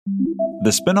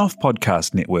The Spin-off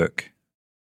Podcast Network.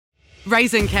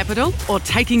 Raising capital or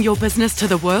taking your business to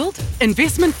the world?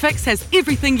 Investment Fix has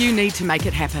everything you need to make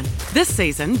it happen. This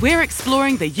season, we're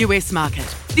exploring the US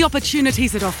market, the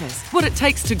opportunities it offers, what it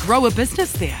takes to grow a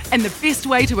business there, and the best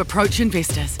way to approach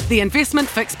investors. The Investment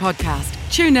Fix podcast.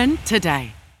 Tune in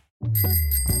today.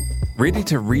 Ready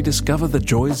to rediscover the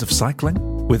joys of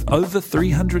cycling? With over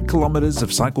 300 kilometres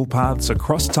of cycle paths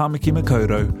across Tamaki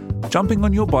Makaurau, jumping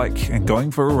on your bike and going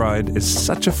for a ride is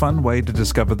such a fun way to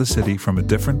discover the city from a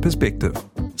different perspective.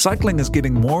 Cycling is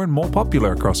getting more and more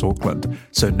popular across Auckland,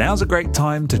 so now's a great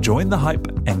time to join the hype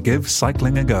and give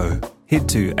cycling a go. Head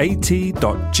to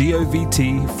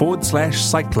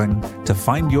at.govt/cycling to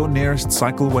find your nearest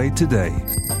cycleway today.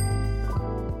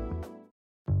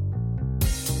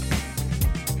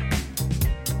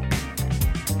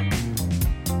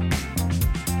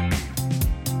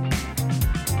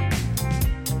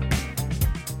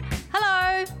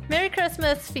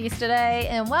 Christmas for yesterday,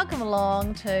 and welcome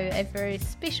along to a very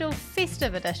special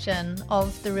festive edition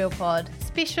of The Real Pod.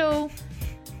 Special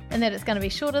in that it's going to be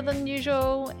shorter than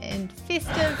usual, and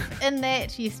festive in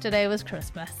that yesterday was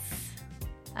Christmas.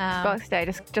 Boxing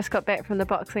Day, just got back from the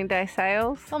Boxing Day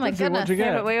sales. Oh my goodness.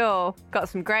 Haven't we all got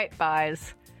some great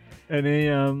buys? Any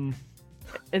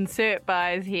insert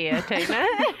buys here, Tina.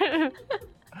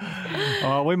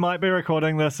 Oh, we might be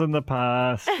recording this in the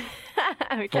past.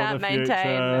 We can't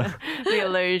maintain the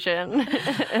illusion.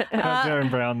 Darren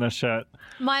Brown this shit.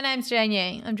 My name's Jane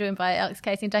Yang. I'm joined by Alex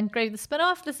Casey and Duncan Grieve, the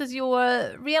spin-off. This is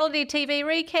your reality TV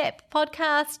recap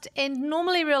podcast and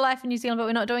normally real life in New Zealand, but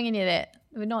we're not doing any of that.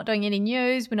 We're not doing any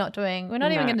news. We're not even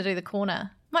going to do the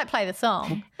corner. Might play the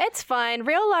song. It's fine.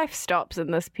 Real life stops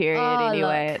in this period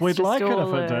anyway. We'd like it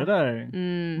if it did, eh?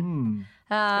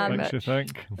 Makes you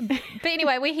think. But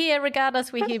anyway, we're here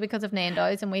regardless. We're here because of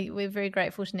Nando's, and we're very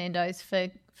grateful to Nando's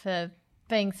for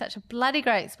being such a bloody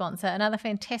great sponsor. Another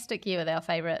fantastic year with our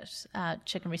favourite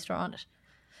chicken restaurant.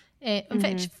 In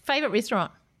fact, favourite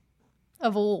restaurant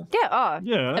of all. Yeah,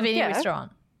 of any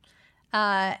restaurant.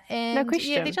 And no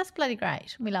question. Yeah, they're just bloody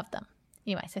great. We love them.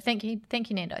 Anyway, so thank you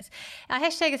Nando's. Our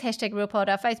hashtag is #RealPod.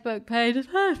 Our Facebook page is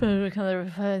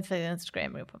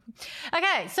Instagram RealPod.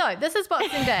 Okay, so this is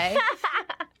Boxing Day,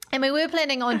 and we were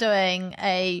planning on doing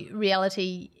a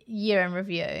reality year in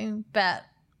review, but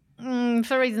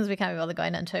for reasons we can't be bothered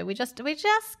going into, we're just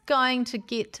going to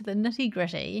get to the nitty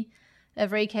gritty of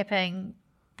recapping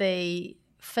the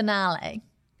finale.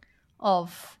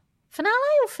 Is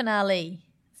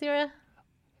there a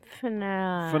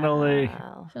Finale.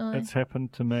 It's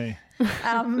happened to me.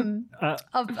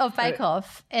 Of Bake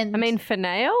Off. And I mean,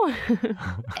 finale?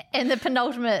 and the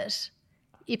penultimate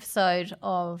episode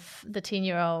of the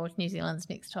 10-year-old New Zealand's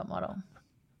Next Top Model,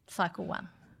 Cycle 1.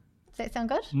 Does that sound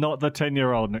good? Not the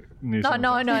 10-year-old New Zealand.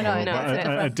 No.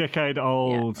 A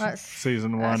decade-old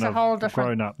season 1 of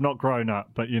Grown Up. Not Grown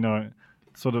Up, but,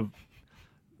 sort of...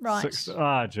 Right.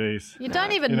 Jeez. You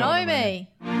don't even know me.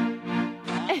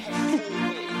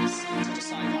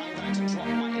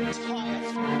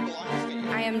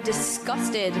 I am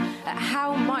disgusted at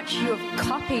how much you have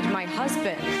copied my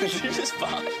husband.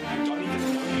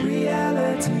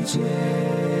 Reality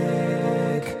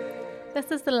check.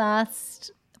 This is the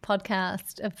last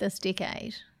podcast of this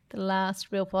decade. The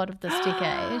last real pod of this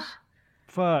decade.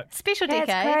 Fuck. Special decade.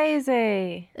 That's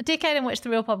crazy. A decade in which the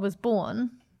real pod was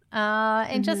born.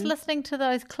 And just listening to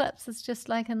those clips is just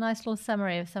like a nice little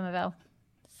summary of some of our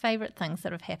favourite things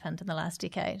that have happened in the last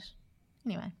decade.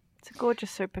 Anyway. It's a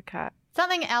gorgeous supercut.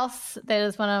 Something else that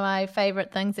is one of my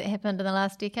favourite things that happened in the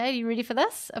last decade. Are you ready for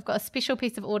this? I've got a special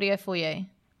piece of audio for you.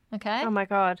 Okay? Oh my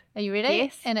God. Are you ready?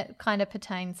 Yes. And it kind of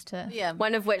pertains to... Yeah,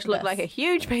 one of which looked like a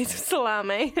huge piece of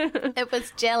salami. It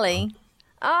was jelly.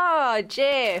 Oh,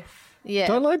 Jeff. Yeah.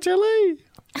 Don't like jelly?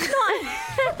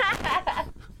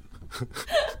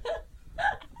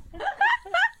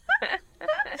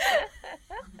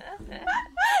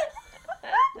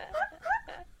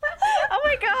 Oh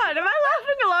my God, am I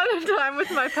laughing along in time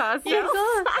with my past self?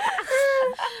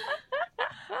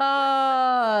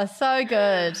 Oh, so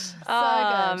good. So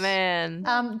Oh, good. man.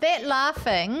 That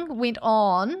laughing went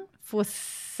on for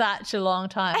such a long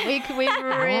time. We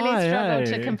really struggled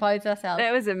to compose ourselves.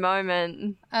 That was a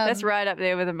moment. That's right up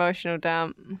there with emotional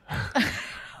dump.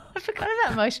 I forgot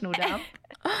about emotional dump.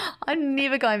 I'm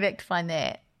never going back to find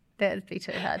that. That would be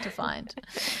too hard to find.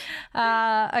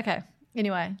 Okay.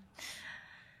 Anyway.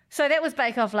 So that was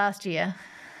Bake Off last year.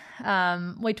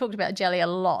 We talked about jelly a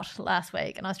lot last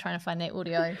week, and I was trying to find that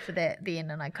audio for that then,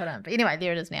 and I couldn't. But anyway,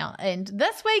 there it is now. And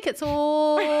this week it's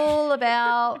all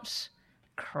about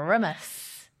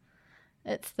Christmas.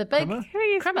 It's the big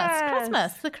Christmas?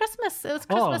 Christmas. The Christmas. It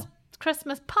was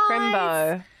Christmas pies,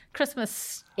 Crimbo.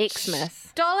 Christmas Xmas.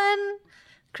 Stollen,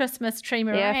 Christmas tree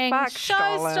meringue, fuck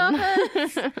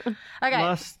showstoppers.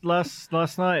 Okay.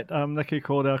 Last night, Nikki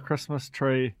called our Christmas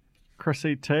tree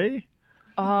Chrissy T.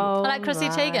 Oh, I like Chrissy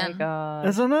Teigen. God.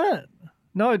 Isn't it?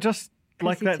 No, just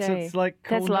like Chrissy that's T. it's like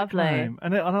cool That's lovely. nickname.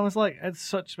 And I was like,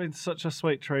 it's been such a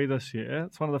sweet tree this year.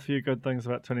 It's one of the few good things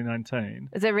about 2019.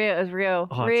 Is it real? It's real.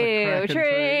 Oh, real it's a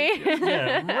cracking tree.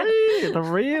 Yeah, the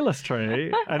realest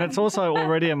tree. And it's also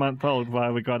already a month old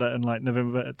while we got it in like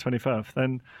November 25th.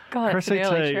 And God, it's Chrissy an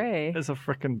early T tree. is a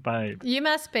freaking babe. You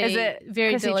must be Is it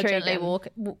very Chrissy diligently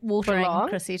Teigen? watering long?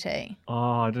 Chrissy T. Oh,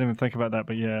 I didn't even think about that,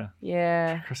 but yeah.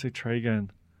 Yeah. Chrissy Tregan.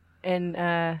 And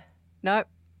nope.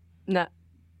 No.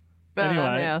 Anyway.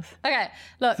 Nothing else. Okay,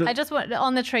 look, So- I just want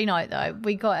on the tree note though.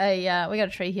 We got a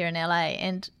tree here in LA,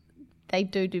 and they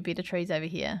do better trees over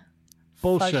here.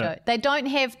 Bullshit. Photo. They don't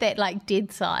have that like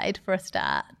dead side for a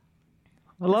start,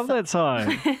 I love that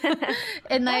sign.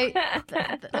 and they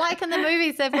like in the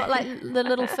movies they've got like the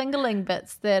little fingerling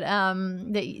bits that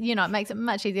it makes it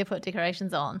much easier to put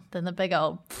decorations on than the big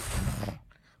old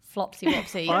flopsy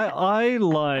wopsy. I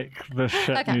like the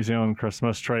shit Okay. New Zealand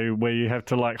Christmas tree where you have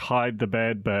to like hide the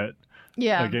bad bit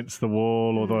Yeah. against the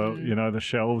wall or the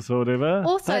shelves or whatever.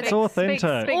 Also, That's speaks- authentic.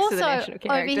 speaks- to the Also, national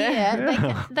over character.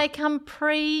 here, they come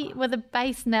pre with a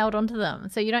base nailed onto them,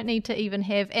 so you don't need to even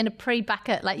have and a pre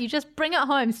bucket. Like you just bring it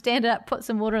home, stand it up, put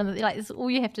some water in it. Like that's all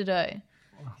you have to do.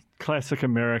 Classic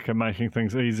America, making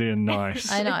things easy and nice.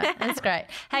 I know, it's great.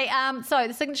 Hey, so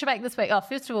the signature bake this week. Oh,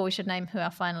 first of all, we should name who our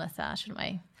finalists are, shouldn't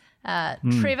we?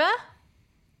 Trevor,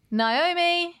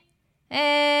 Naomi,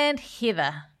 and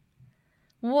Heather.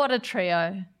 What a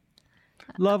trio!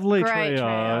 Lovely Great trio.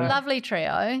 trio. Lovely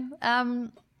trio.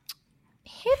 Heather,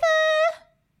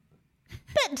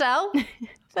 bit dull.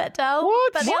 But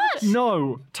What? But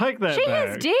No, take that She back.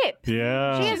 has depth.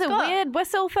 Yeah. She has a got- weird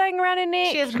whistle thing around her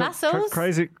neck. She has muscles.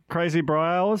 Crazy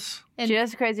brows. She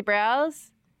has crazy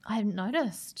brows. I haven't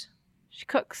noticed. She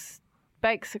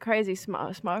bakes a crazy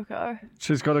smoko.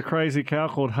 She's got a crazy cow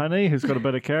called Honey who's got a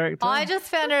bit of character. I just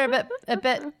found her a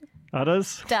bit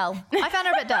Others. dull. I found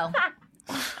her a bit dull.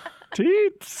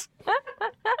 Teats.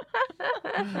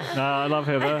 No, I love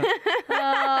Heather.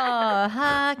 Oh,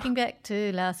 harking back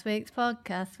to last week's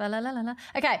podcast. La, la, la, la.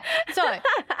 Okay, so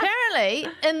apparently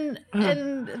in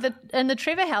the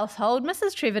Trevor household,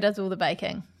 Mrs. Trevor does all the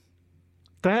baking.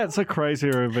 That's a crazy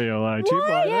reveal, eh? Do you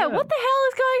buy Yeah, that? what the hell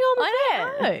is going on with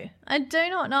that? No, I do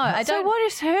not know. I So don't. what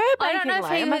is her I baking don't know if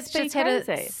like? he It has must be just had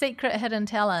crazy. a secret hidden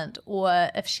talent, or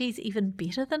if she's even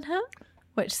better than him,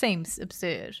 which seems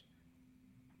absurd.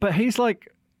 But he's like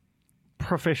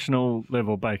professional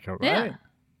level baker, right? Yeah.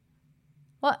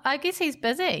 Well, I guess he's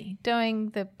busy doing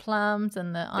the plums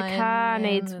and the The iron. car Man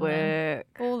needs and work.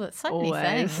 all that, so many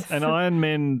Always. things. And Iron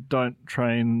Men don't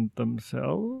train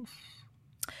themselves.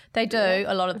 They do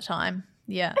a lot of the time.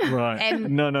 Yeah. Right. And-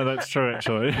 no, that's true,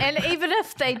 actually. And even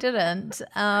if they didn't,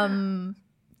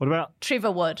 What about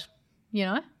Trevor would, you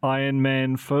know? Iron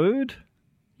Man food?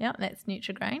 Yeah, that's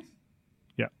Nutrigrain.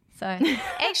 Yeah. So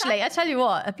actually, I tell you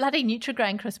what, a bloody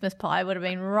Nutrigrain Christmas pie would have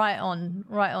been right on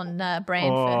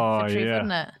brand Oh, for Trev, yeah.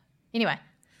 wouldn't it? Anyway,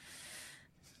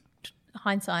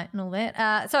 hindsight and all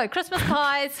that. So Christmas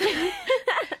pies,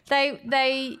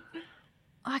 they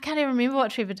I can't even remember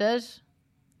what Trevor did.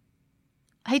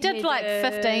 He did He like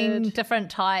 15 did.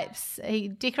 different types. He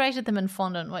decorated them in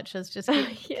fondant, which is just get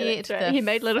that's right. the He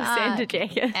made little Santa fuck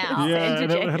jackets. out. Yeah, Santa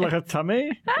and it had jacket. like a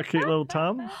tummy, a cute little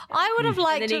tum. I would have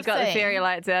liked And then to he got the see- fairy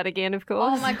lights out again, of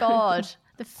course. Oh my god,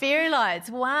 the fairy lights!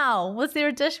 Wow, was there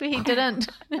a dish where he didn't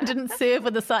serve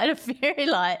with a side of fairy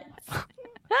lights?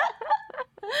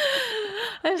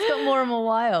 I just got more and more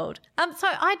wild. So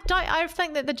I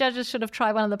think that the judges should have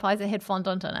tried one of the pies that had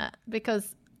fondant in it,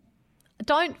 because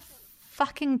don't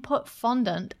fucking put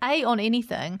fondant on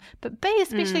anything, but B,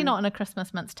 especially not in a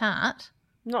Christmas mince tart.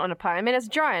 Not on a pie. I mean, it's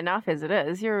dry enough as it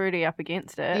is. You're already up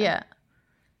against it. Yeah,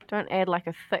 Don't add like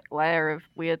a thick layer of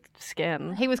weird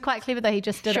skin. he was quite clever though. He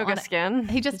just did Sugar it on skin.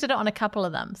 He just did it on a couple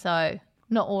of them, so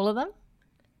not all of them.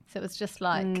 So it was just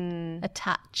like a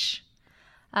touch.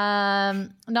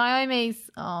 Naomi's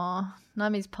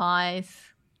pies.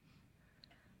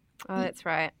 Oh, that's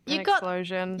right. You An got-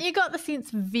 explosion. You got the sense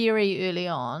very early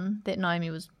on that Naomi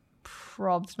was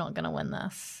probs not going to win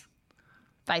this,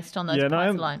 based on those Yeah, pies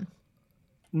Naomi- alone.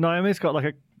 Naomi's got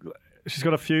she's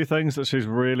got a few things that she's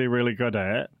really, really good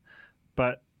at,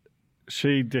 but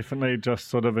she definitely just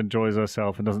sort of enjoys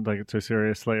herself and doesn't take it too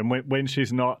seriously. And when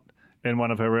she's not in one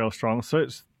of her real strong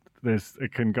suits,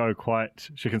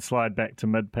 she can slide back to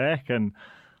mid-pack and,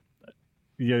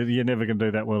 you're never going to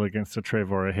do that well against a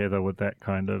Trev or a Heather with that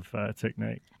kind of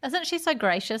technique. Isn't she so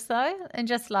gracious though? And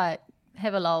just like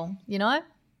have a lol, you know?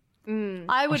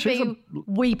 I would be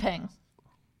weeping.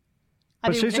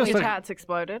 But she's just Your tarts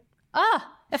exploded.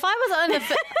 If I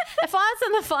was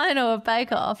in the final of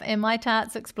Bake Off and my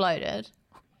tarts exploded,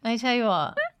 I tell you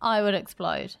what, I would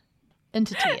explode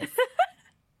into tears.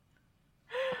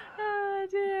 Oh,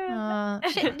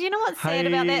 dear. Do you know what's sad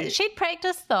about that? She'd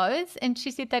practiced those and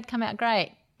she said they'd come out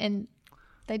great and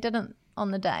they didn't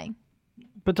on the day.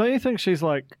 But don't you think she's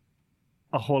like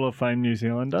a Hall of Fame New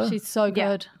Zealander? She's so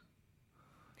good.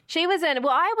 She was in.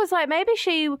 Well, I was like, maybe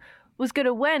she was going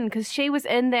to win because she was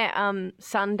in that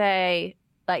Sunday,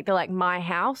 like the My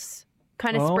House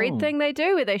kind of spread thing they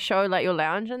do where they show like your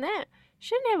lounge and that.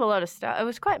 She didn't have a lot of stuff. It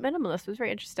was quite minimalist. It was very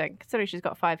interesting considering she's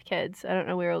got 5 kids. I don't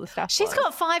know where all the stuff She's was.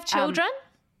 got 5 children.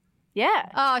 Yeah.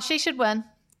 Oh, she should win.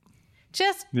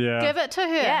 Just give it to her.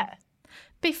 Yeah.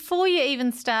 Before you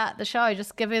even start the show,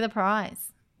 just give her the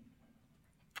prize.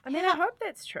 I mean, I hope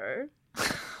that's true.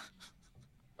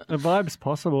 The vibe's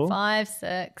possible. 5,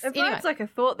 6. If Anyway, that's like a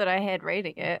thought that I had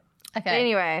reading it. okay. But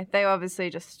anyway, they obviously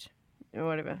just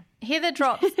whatever. Heather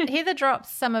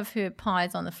drops some of her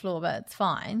pies on the floor, but it's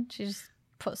fine. She just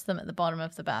puts them at the bottom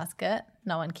of the basket.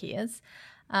 No one cares.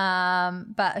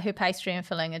 But her pastry and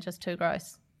filling are just too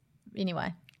gross.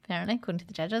 Anyway, apparently, according to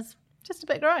the judges, just a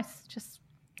bit gross. Just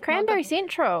Cranberry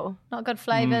Central. not good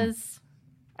flavours.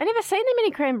 I never seen that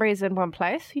many cranberries in one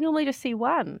place. You normally just see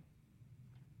one.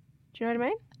 Do you know what I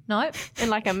mean? Nope. In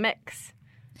like a mix.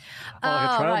 Like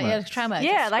a trail right, mix. trail mix.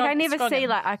 Yeah, like I never Scroggin. see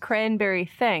like a cranberry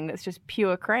thing that's just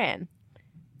pure cran.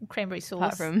 Cranberry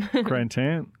sauce, Apart from Grand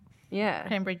Tent. yeah.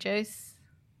 cranberry juice,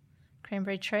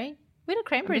 cranberry tree. Where do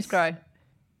cranberries grow?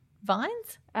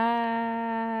 Vines?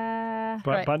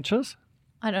 Right. Bunches?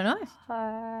 I don't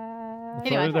know.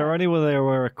 So they're only where they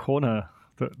were a corner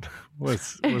that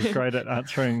was great at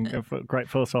answering great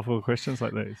philosophical questions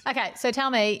like these. Okay, so tell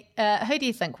me, who do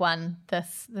you think won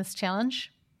this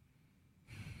challenge?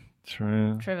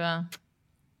 True. Trevor.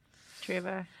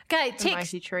 Okay, The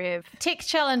mighty Trev. tech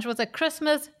challenge was a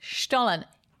Christmas stollen.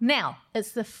 Now,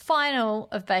 it's the final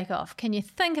of Bake Off. Can you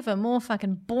think of a more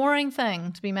fucking boring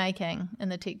thing to be making in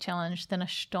the tech challenge than a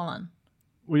stollen?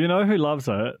 Well, you know who loves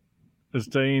it? Is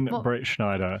Dean Brett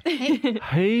Schneider.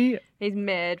 He's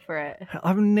mad for it.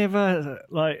 I've never,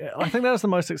 I think that was the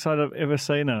most excited I've ever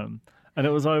seen him. And it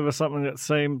was over something that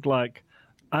seemed like,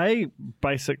 A,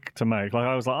 basic to make. Like,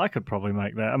 I was like, I could probably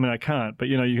make that. I mean, I can't, but,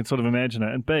 you know, you can sort of imagine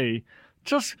it. And B,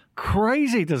 just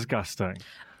crazy disgusting.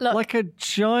 Look, like a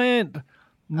giant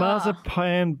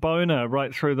marzipan boner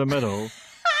right through the middle.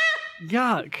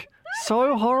 Yuck.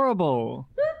 So horrible.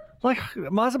 Like,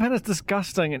 marzipan is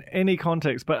disgusting in any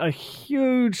context, but a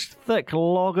huge, thick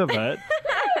log of it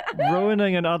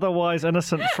ruining an otherwise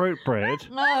innocent fruit bread.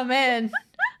 oh man.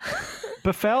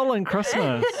 Befouling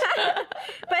Christmas.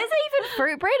 But is it even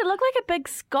fruit bread? It looked like a big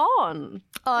scone.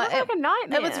 Oh, It looked like a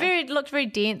nightmare. It looked very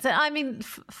dense. I mean,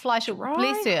 Fleischer,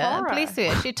 bless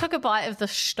her. She took a bite of the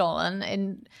stollen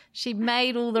and she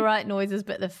made all the right noises,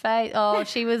 but the face,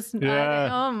 she was,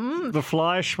 The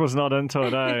Fleisch was not into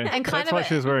it, eh? And kind That's of why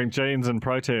she was wearing jeans in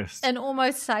protest. and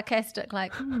almost sarcastic,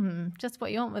 like, just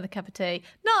what you want with a cup of tea.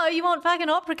 No, you want fucking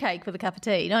opera cake with a cup of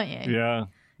tea, don't you? Yeah.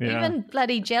 Even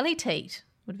bloody jelly teat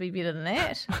would be better than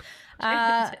that.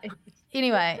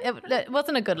 Anyway, it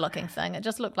wasn't a good looking thing. It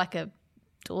just looked like a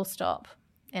doorstop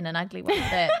and an ugly one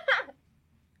at that.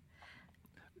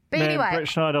 But Man, anyway, Brett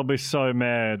Schneider will be so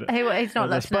mad. he's not at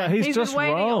this, listening. but he's He's just been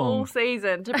waiting all wrong.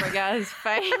 season to bring out his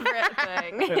favourite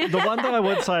thing. The one thing I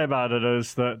would say about it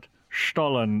is that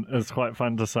Stollen is quite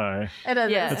fun to say. It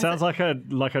is. Yeah. It sounds like a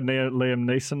Liam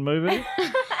Neeson movie.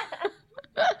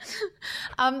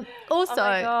 Also, Oh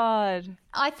my God.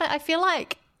 I feel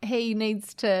like he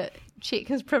needs to check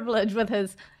his privilege with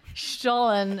his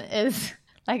Stollen is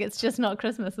like it's just not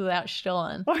Christmas without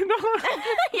Stollen. I know.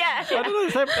 Yeah. I don't know,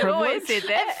 is that I've always privilege? said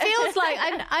that. It feels like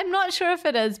I'm not sure if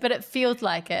it is, but it feels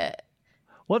like it.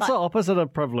 What's the opposite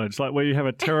of privilege? Like where you have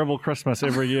a terrible Christmas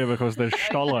every year because there's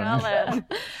Stollen.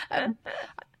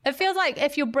 It feels like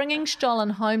if you're bringing Stollen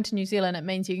home to New Zealand, it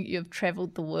means you've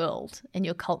travelled the world and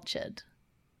you're cultured.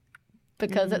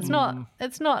 Because it's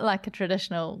not like a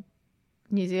traditional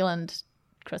New Zealand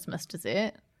Christmas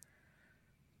dessert.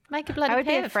 Make a bloody I would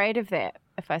be have. afraid of that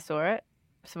if I saw it.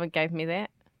 If someone gave me that,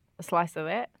 a slice of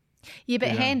that. Yeah, but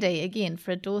handy again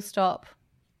for a doorstop,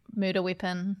 murder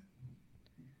weapon,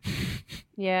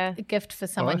 Yeah. a gift for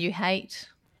someone What? you hate.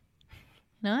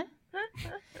 No?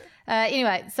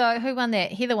 Anyway, so who won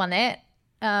that? Heather won that.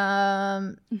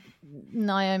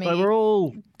 Naomi They were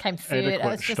all came third. It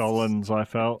adequate was just- Stollens, I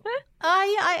felt.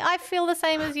 I feel the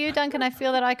same as you, Duncan. I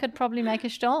feel that I could probably make a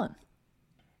stollen.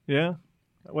 Yeah?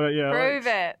 Well, yeah. Prove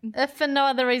it. If for no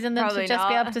other reason than Probably to just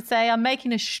be not. able to say, I'm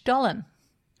making a stollen.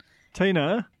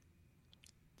 Tina,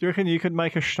 do you reckon you could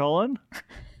make a stollen?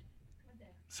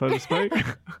 So to speak?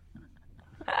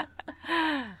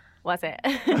 Was it?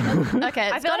 Okay, it's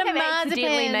I feel got like a I've accidentally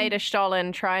marzipan. made a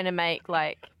stollen trying to make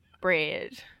like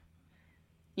bread.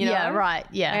 You know? Yeah, right,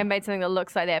 yeah. I made something that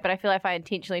looks like that, but I feel like if I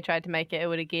intentionally tried to make it, it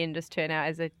would again just turn out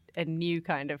as a new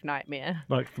kind of nightmare.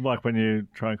 like when you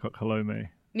try and cook halloumi.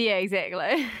 Yeah,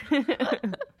 exactly.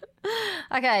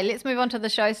 Okay, let's move on to the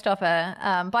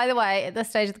showstopper. By the way, at this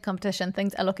stage of the competition,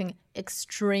 things are looking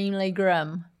extremely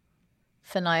grim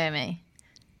for Naomi.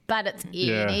 But it's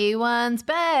Yeah. anyone's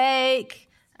bake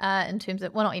in terms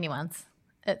of, well, not anyone's.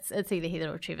 It's either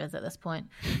Heather or Trevor's at this point.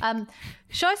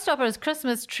 Showstopper is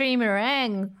Christmas tree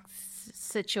meringue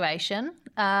situation.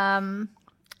 And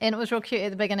it was real cute at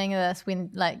the beginning of this when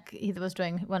like Heather was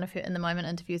doing one of her in the moment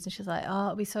interviews and she's like, oh,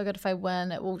 it'll be so good if I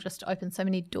win. It will just open so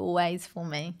many doorways for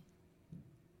me.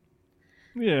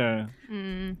 Yeah.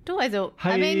 Doorways are,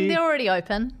 I mean, Hey. they're already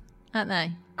open, aren't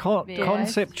they?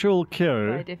 Conceptual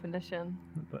cue. By definition.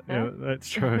 Yeah, that's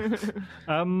true.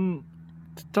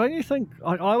 Don't you think?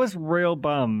 I was real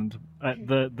bummed at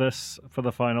this for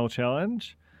the final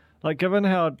challenge. Like, given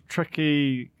how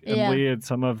tricky and Yeah. weird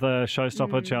some of the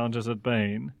showstopper challenges had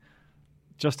been,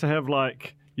 just to have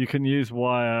like you can use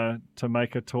wire to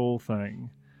make a tool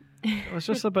thing, it was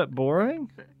just a bit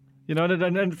boring. You know,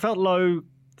 and it felt low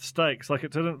stakes. Like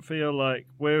it didn't feel like.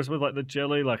 Whereas with like the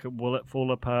jelly, like will it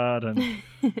fall apart and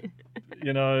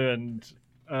you know and.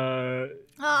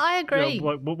 I agree. Yeah,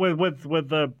 like with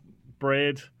the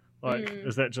bread, like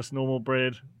is that just normal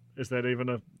bread? Is that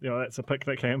even that's a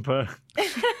picnic hamper?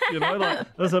 You know, like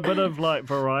there's a bit of like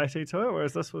variety to it,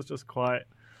 whereas this was just quite.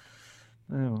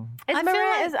 Oh.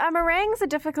 Are meringues a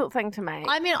difficult thing to make?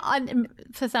 I mean,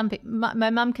 for some people, my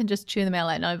mum can just chew them out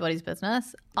like nobody's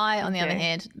business. I, on the other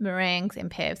hand, meringues and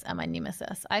pavs are my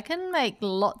nemesis. I can make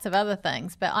lots of other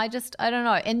things, but I don't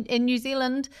know. In New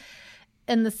Zealand,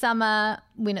 in the summer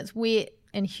when it's wet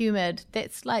and humid,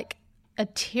 that's like a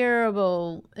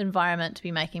terrible environment to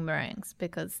be making meringues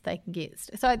because they can get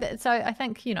so I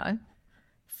think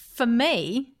for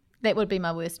me that would be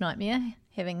my worst nightmare,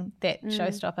 having that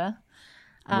showstopper.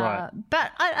 Right.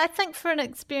 But I think for an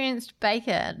experienced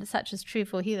baker such as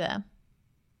Trev or Heather,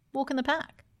 walk in the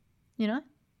park,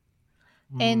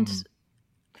 and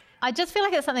I just feel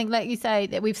like it's something like you say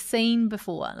that we've seen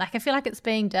before. Like I feel like it's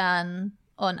being done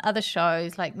on other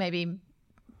shows, like maybe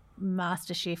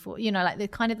MasterChef or like the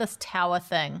kind of this tower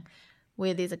thing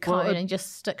where there's a cone and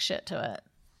just stick shit to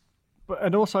it.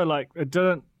 And also, like, it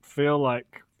didn't feel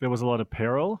like there was a lot of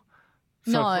peril.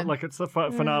 So, No. like, it's the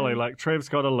finale. Like, Trev's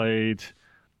got a lead.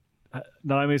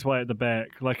 Naomi's way at the back.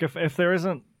 Like, if there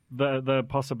isn't the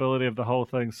possibility of the whole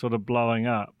thing sort of blowing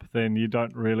up, then you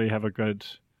don't really have a good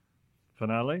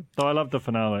finale. Though I love the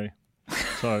finale.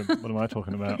 So, what am I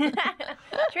talking about?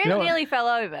 Trev know what? nearly fell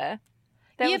over.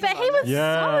 That Yeah, was but a he was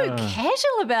Yeah. so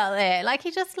casual about that. Like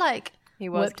he just He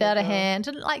was whipped out a casual. hand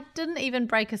and didn't even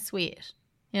break a sweat.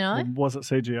 Was it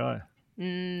CGI?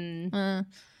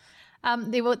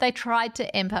 They tried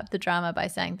to amp up the drama by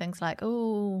saying things like,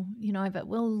 "Oh, but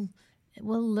will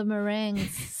the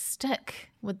meringues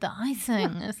stick with the icing?"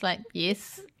 It's like,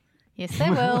 yes, they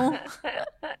will.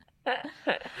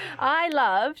 I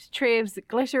loved Trev's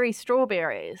glittery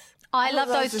strawberries. I love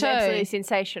thought those was too. Absolutely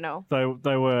sensational. They looked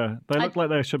like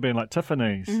they should be in like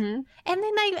Tiffany's. And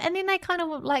then they kind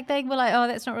of they were like, "Oh,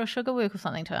 that's not real sugar work" or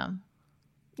something to him.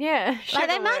 Yeah, Like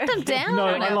they sugar marked work. them down. No,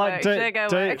 on I it. like Sugar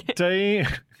work. Dean.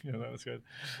 Yeah, that was good.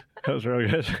 That was really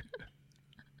good.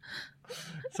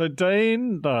 So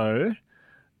Dean, though,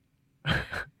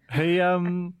 he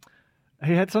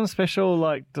had some special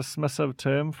like dismissive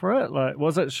term for it. Like,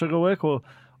 was it sugar work or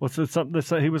was it something?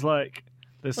 So he was like,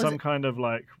 there's some kind of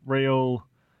like real.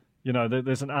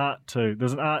 There's an art to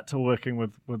working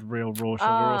with real raw sugar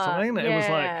or something. It was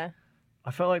like,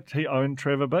 I felt like he owned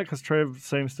Trev a bit because Trev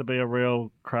seems to be a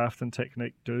real craft and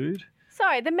technique dude.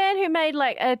 Sorry, the man who made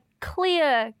like a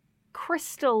clear,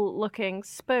 crystal-looking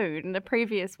spoon in the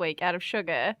previous week out of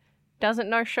sugar doesn't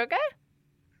know sugar?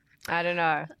 I don't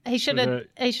know. He should have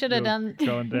done.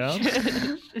 Going down.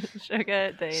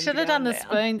 Sugar, Dean. Should have done the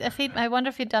spoon. I wonder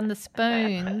if he'd done the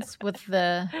spoons with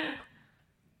the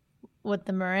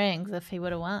meringues, if he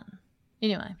would have won.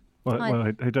 Anyway,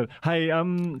 Well, he did. Hey,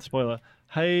 spoiler.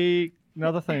 Hey,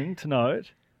 another thing to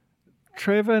note: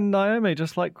 Trev and Naomi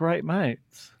just like great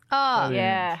mates. oh,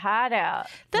 Yeah, hard out.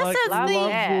 this Like is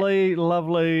the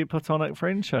lovely platonic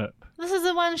friendship. this is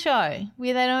the one show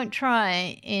where they don't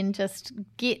try and just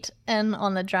get in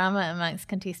on the drama amongst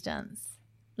contestants.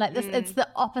 Like this, it's the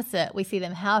opposite. We see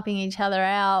them helping each other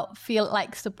out, feel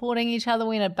like supporting each other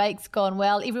when a bake's gone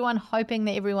well, everyone hoping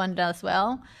that everyone does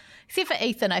well. Except for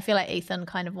Ethan. I feel like Ethan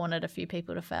kind of wanted a few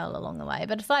people to fail along the way.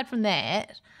 But aside from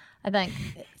that, I think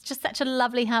it's just such a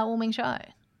lovely, heartwarming show.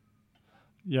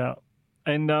 Yeah.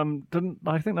 And didn't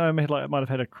I think Naomi might have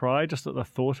had a cry just at the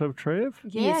thought of Trev?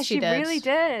 Yeah, Yes, she did. really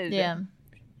did. Yeah.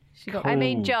 She got I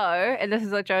mean, Cool. Joe, and this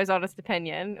is like Joe's honest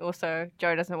opinion. Also,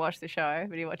 Joe doesn't watch the show,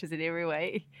 but he watches it every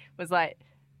week. Was like,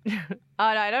 oh no,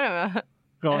 I don't know.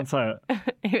 Go on, say it.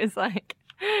 He was like,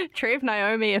 Trev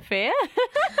Naomi affair.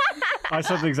 I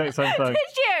said the exact same thing.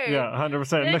 Did you? Yeah,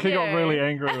 100%. Did Nikki got you? really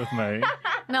angry with me.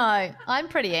 No, I'm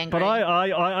pretty angry.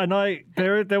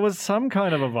 But there was some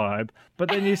kind of a vibe. But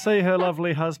then you see her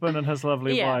lovely husband and his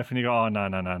lovely Yeah. wife, and you go, oh no.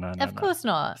 Of course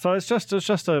not. So it's just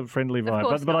a friendly vibe.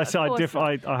 course But not, I said of course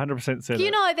I 100% said You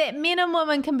it. know that men and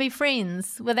women can be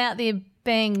friends without there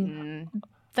being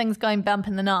things going bump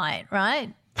in the night,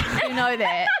 right? You know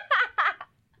that.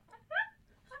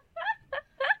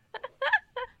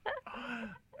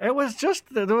 It was just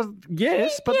there was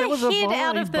yes, but there was a Head vibe.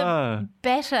 out of the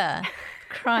batter,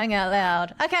 crying out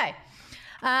loud. Okay,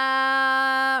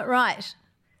 right.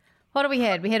 What do we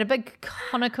had? We had a big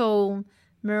conical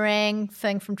meringue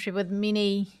thing from Trev with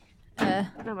many. Oh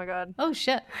my god. Oh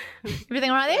shit!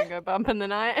 Everything all right there? Go bump in the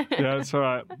night. Yeah, it's all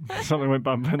right. Something went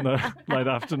bump in the late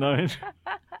afternoon.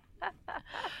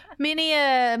 Many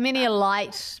a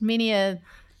light, many a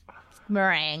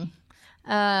meringue.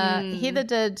 Heather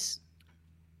did.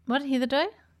 What did Heather do?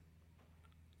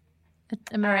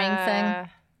 A meringue thing.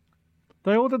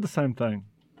 They all did the same thing.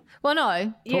 Well,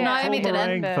 no. Yeah. Naomi Full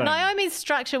meringue didn't. thing. Naomi's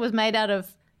structure was made out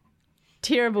of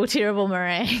terrible, terrible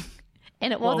meringue.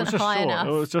 And it Well, wasn't it was just high short. enough.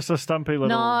 It was just a stumpy little.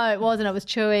 No, it wasn't. It was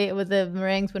chewy. The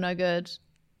meringues were no good.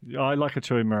 I like a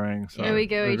chewy meringue. So Here we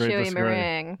go, agree, chewy disagree.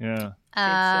 meringue. Yeah.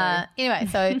 Anyway,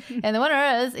 so, and the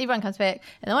winner is, everyone comes back,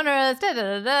 and the winner is,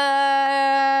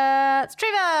 it's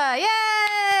Trevor! Yay!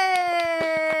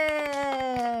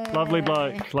 Lovely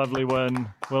bloke, lovely win,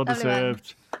 well Lovely win.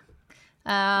 deserved.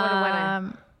 What a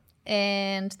winner.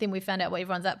 And then we found out what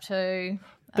everyone's up to.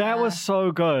 That was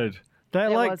so good.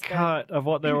 That was good. cut of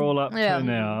what they're all up Yeah. to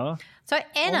now. So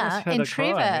Almost Anna had and a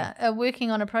Trevor cry. are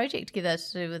working on a project together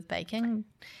to do with baking.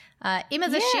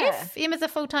 Emma's a Yeah. chef. Emma's a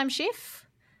full-time chef.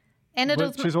 Anna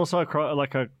But does... she's also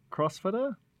like a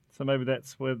CrossFitter, so maybe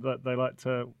that's where they like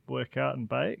to work out and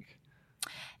bake.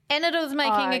 Anna was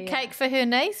making a yeah. cake for her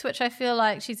niece, which I feel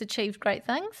like she's achieved great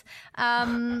things.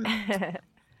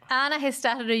 Anna has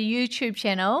started a YouTube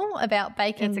channel about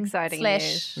baking It's exciting /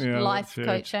 news. Yeah, life that's huge.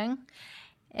 coaching.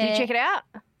 Did you check it out?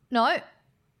 No,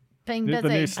 being The new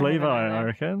busy. sleeve, I know.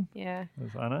 reckon, Yeah.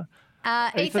 is Anna.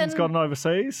 Ethan's Ethan's gone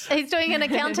overseas. He's doing an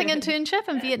accounting internship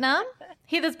in Vietnam.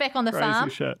 Heather's back on the Crazy farm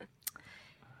shit.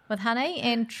 with Honey.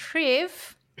 And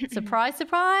Trev, surprise,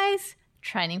 surprise,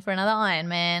 training for another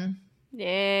Ironman.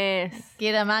 Yes.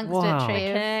 Get amongst Wow. it,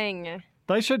 Trev. King.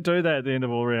 They should do that at the end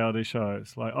of all reality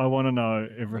shows. Like, I want to know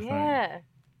everything. Yeah.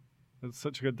 It's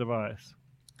such a good device.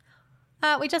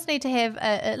 We just need to have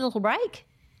a little break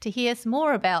to hear some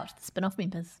more about the spin-off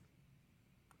members.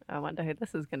 I wonder who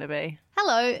this is going to be.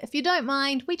 Hello, if you don't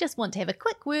mind, we just want to have a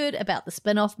quick word about the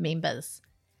spin-off members.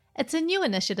 It's a new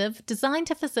initiative designed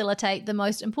to facilitate the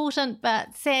most important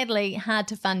but sadly hard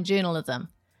to fund journalism.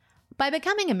 By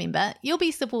becoming a member, you'll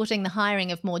be supporting the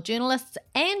hiring of more journalists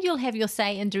and you'll have your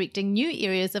say in directing new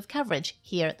areas of coverage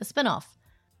here at the Spin-Off.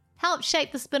 Help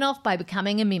shape the Spin-Off by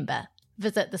becoming a member.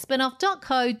 Visit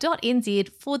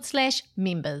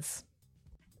thespinoff.co.nz/members.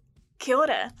 Kia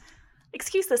ora.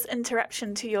 Excuse this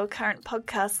interruption to your current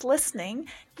podcast listening.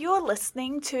 You're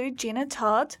listening to Jenna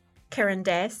Todd, Karen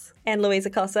Dass, and Louisa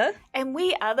Cossa. and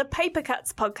we are the Paper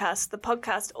Cuts podcast, the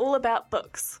podcast all about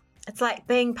books. It's like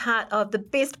being part of the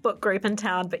best book group in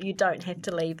town, but you don't have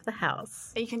to leave the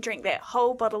house. You can drink that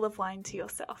whole bottle of wine to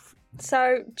yourself.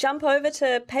 So jump over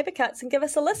to Paper Cuts and give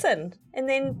us a listen. And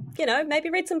then, maybe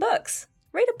read some books.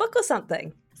 Read a book or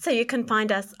something. So you can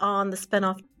find us on the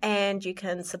Spin-Off and you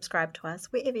can subscribe to us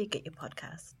wherever you get your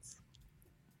podcasts.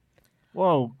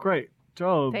 Whoa, great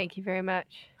job. Thank you very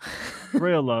much.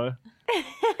 Real low.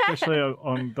 Especially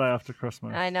on day after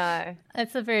Christmas. I know.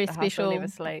 It's a very The hustle special never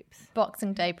sleeps.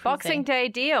 Boxing Day present. Boxing Day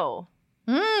deal,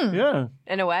 Yeah.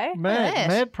 in a way.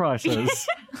 Mad prices.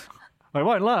 They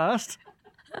won't last.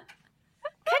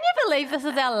 Can you believe this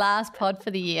is our last pod for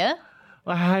the year?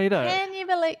 I hate it. Can you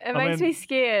believe? It makes me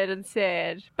scared and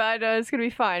sad, but I know it's going to be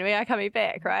fine. We are coming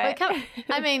back, right? Are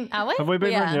we? Have we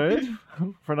been are. renewed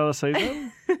for another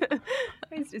season?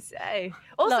 Makes to say.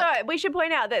 Also, we should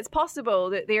point out that it's possible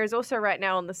that there is also right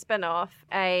now on the spin-off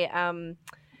a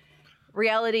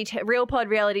Real Pod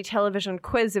reality television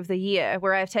quiz of the year,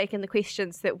 where I've taken the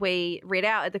questions that we read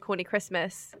out at the Corny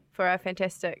Christmas for our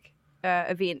fantastic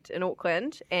event in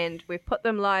Auckland, and we've put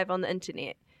them live on the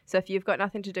internet. So if you've got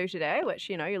nothing to do today, which,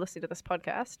 you know, you're listening to this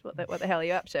podcast, what the hell are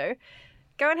you up to?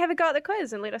 Go and have a go at the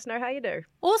quiz and let us know how you do.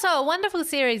 Also, a wonderful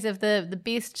series of the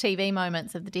best TV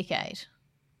moments of the decade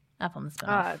up on the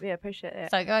spin-off. Oh, yeah, appreciate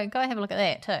that. So go have a look at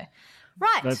that too.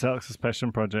 Right. That's Alex's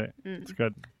passion project. It's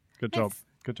good. Good job.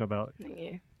 Good job, Alex. Thank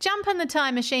you. Jump in the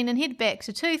time machine and head back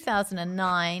to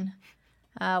 2009,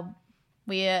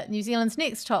 where New Zealand's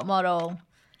Next Top Model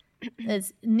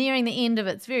is nearing the end of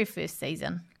its very first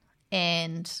season.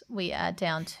 And we are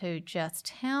down to just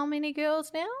how many girls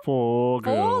now? 4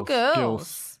 girls. 4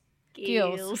 girls.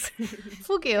 Girls.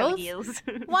 4 girls.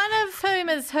 One of whom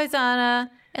is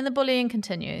Hosanna, and the bullying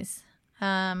continues.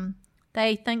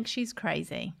 They think she's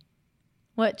crazy,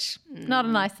 which not a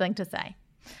nice thing to say.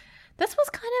 This was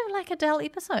kind of like a dull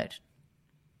episode.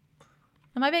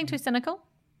 Am I being too cynical?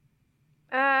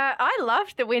 I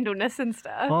loved the Wendell Nissen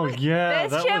stuff. Oh, yeah.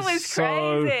 That shit was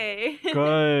so crazy.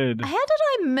 good. How did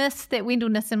I miss that Wendell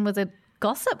Nissen was a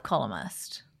gossip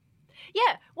columnist?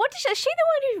 Yeah. What is she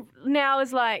the one who now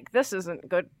is like, this isn't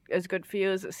good as good for you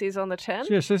as it says on the tin?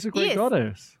 Yeah, she's a Greek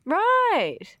goddess.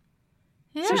 Right.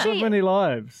 Yeah. She's had many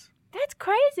lives. That's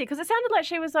crazy, because it sounded like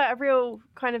she was like a real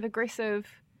kind of aggressive...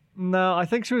 No, I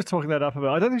think she was talking that up a bit.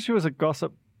 I don't think she was a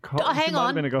gossip columnist. Hang she might on.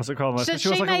 have been a gossip columnist. Should She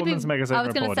was she like a women's magazine I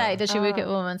was going to reporter. say, did she work at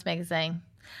Women's Magazine?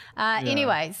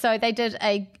 Anyway, so they did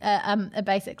a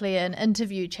basically an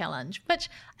interview challenge, which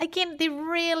again they're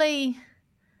really,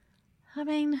 I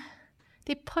mean,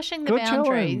 they're pushing the Good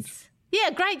boundaries. challenge. Yeah,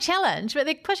 great challenge, but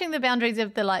they're pushing the boundaries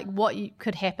of the like what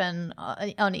could happen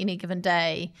on any given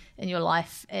day in your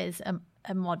life as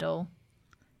a model.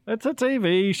 It's a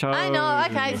TV show. I know.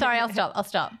 Okay, sorry, I'll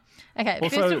stop. Okay.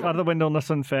 Also, another Wendell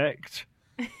Nissen fact.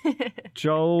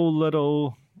 Joel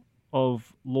Little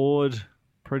of Lord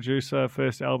producer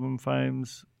First Album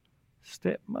Fame's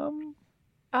stepmom.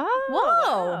 Oh,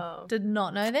 whoa! wow. Did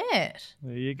not know that.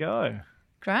 There you go.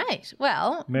 Great.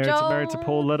 Well, Married to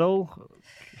Paul Little,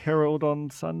 Herald on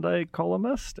Sunday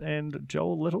columnist, and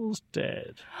Joel Little's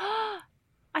dad.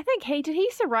 I think did he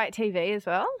used to write TV as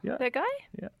well? Yeah. That guy?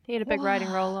 Yeah. He had a big writing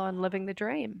role on Living the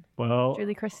Dream. Well,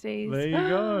 Julie Christie's. there you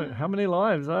go. How many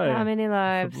lives, eh? How many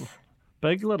lives?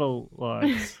 Big little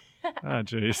lives.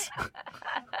 Jeez.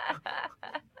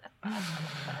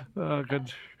 Oh,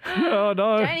 good. Oh,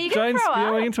 no. Jane, you gonna Jane's throw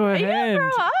spewing up? into her Are you gonna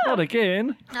hand. throw up? Not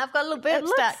again. I've got a little bit It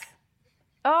stuck.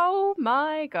 Oh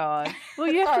my God. Well,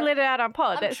 you have to let it out on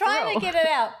pod. I'm That's trying the to rule. get it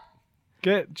out.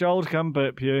 Get Joel to come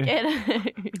burp you. Oh,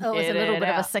 it was a little bit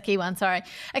of a sicky one. Sorry.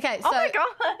 Okay. So, Oh my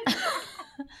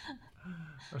God.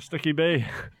 A sticky bee.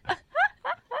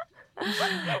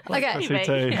 okay.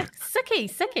 Sticky tea.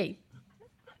 Sicky.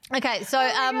 Okay. So,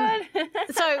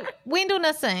 so Wendell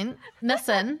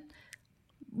Nissen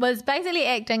was basically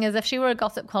acting as if she were a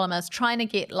gossip columnist, trying to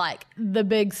get like the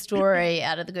big story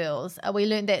out of the girls. We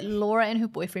learned that Laura and her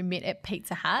boyfriend met at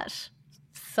Pizza Hut.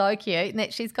 So cute, and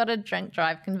that she's got a drink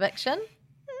drive conviction.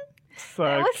 So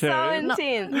That was cute. so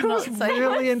intense. It was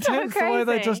really intense the way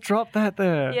they crazy. just dropped that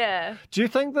there. Yeah. Do you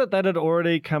think that had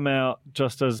already come out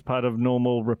just as part of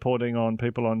normal reporting on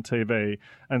people on TV,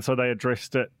 and so they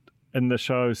addressed it in the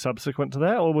show subsequent to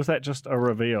that, or was that just a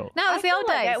reveal? No, it was the old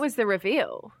days. That was the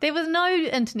reveal. There was no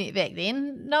internet back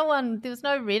then. There was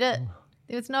no Reddit.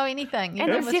 There was no anything. And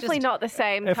It it's definitely just- not the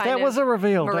same If kind that of was a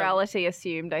reveal, morality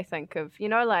assumed, I think, of,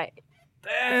 like...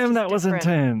 Damn, that was different.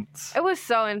 intense. It was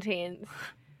so intense.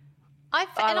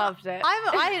 I loved it.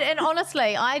 And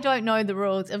honestly, I don't know the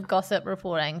rules of gossip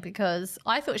reporting because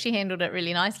I thought she handled it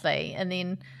really nicely. And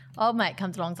then old mate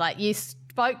comes along, and is like, you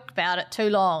spoke about it too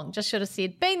long. Just should have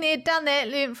said, been there, done that,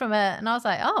 learned from it. And I was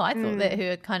like, oh, I thought that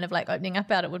her kind of like opening up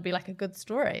about it would be like a good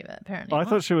story, but apparently I not.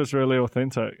 thought she was really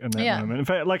authentic in that moment. In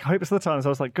fact, like heaps of the times I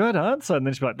was like, good answer. And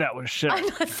then she'd be like, that was shit. I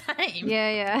know, same.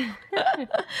 Yeah.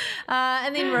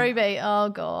 And then Ruby, oh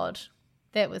God,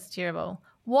 that was terrible.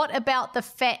 What about the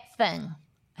fat thing?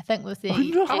 I think was the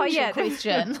actual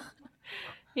question.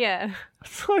 Yeah.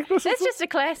 It's like, this That's is just a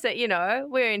classic,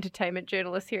 we're entertainment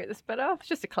journalists here at the Spit-Off. It's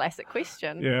just a classic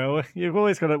question. yeah, well, you've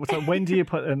always got to. So when do you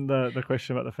put in the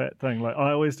question about the fat thing? Like,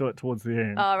 I always do it towards the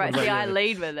end. Oh, right. Like, See, I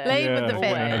lead with it. Lead with the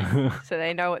fat thing. Always. So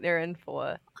they know what they're in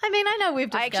for. I mean, I know we've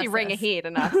I discussed actually ring this. ahead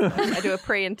and ask them. I do a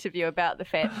pre-interview about the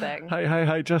fat thing.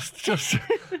 Hey, just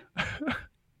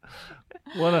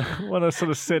want to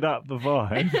sort of set up the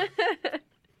vibe.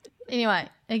 Anyway,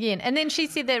 again, and then she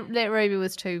said that Ruby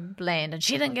was too bland and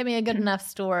she didn't give me a good enough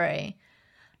story.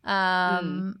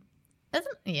 Anyway,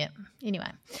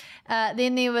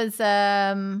 then there was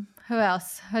who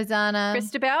else? Hosanna.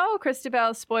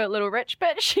 Christabel's spoiled little rich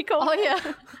bitch. She called. Oh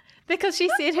yeah. Because she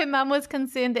said her mum was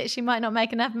concerned that she might not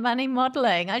make enough money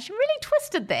modelling. She really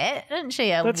twisted that, didn't she?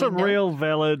 That's a real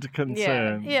valid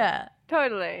concern. Yeah.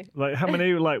 Totally. Like how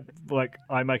many like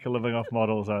I make a living off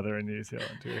models are there in New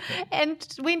Zealand? Do you think? And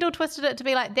Wendell twisted it to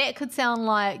be like, that could sound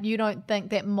like you don't think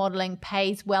that modelling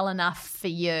pays well enough for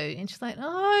you. And she's like,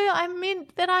 oh, I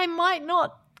meant that I might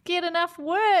not get enough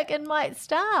work and might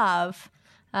starve.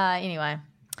 Anyway.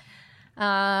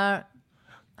 Hosanna,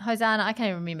 I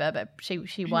can't even remember, but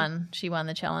she won. She won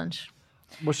the challenge.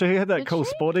 Well, she had that cool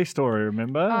sporty story,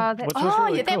 remember? Which was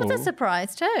really that cool. was a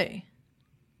surprise too.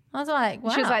 I was like,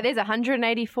 wow. She was like, there's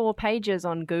 184 pages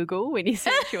on Google when you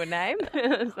search your name.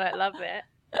 I was like, love that.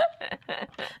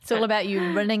 It's all about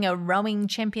you winning a rowing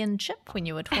championship when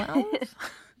you were 12.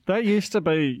 That used to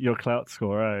be your clout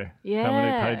score, eh? Yeah. How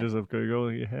many pages of Google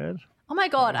you had? Oh my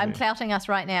God, I'm clouting us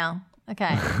right now.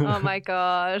 Okay. Oh my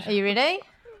God. Are you ready?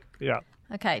 Yeah.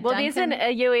 Okay. Well, Duncan. there's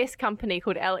a US company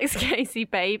called Alex Casey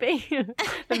Baby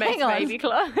that makes on. baby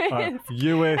clothes.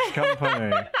 US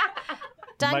company.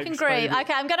 Duncan makes Grieve. baby-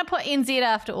 Okay, I'm going to put NZ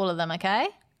after all of them, okay?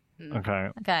 Okay.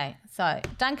 Okay, so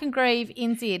Duncan Grieve,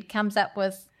 NZ, comes up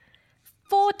with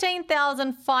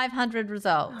 14,500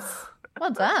 results. Well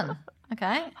done.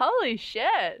 Okay. Holy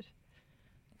shit.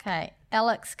 Okay,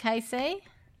 Alex Casey,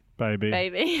 Baby.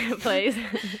 Please.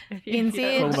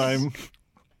 NZ. Full name.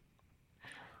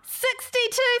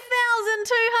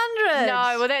 62,200.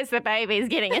 No, well, that's the babies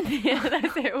getting in there.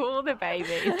 Those are all the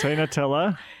babies. Tina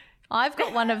Teller. I've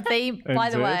got one of the, by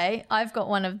the NZ. way, I've got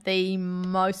one of the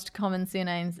most common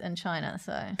surnames in China,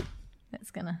 so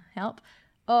that's going to help.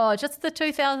 Oh, just the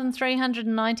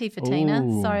 2,390 for Tina.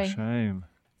 Ooh, Sorry. shame.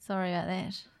 Sorry about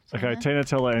that. Okay, Tina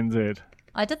Teller NZ.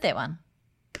 I did that one.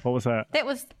 What was that? That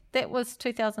was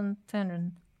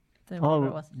 2,200. Whatever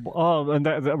it was. And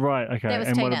that right, okay. That was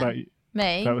and Tina. what about you?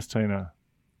 Me, That was Tina.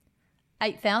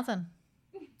 8,000.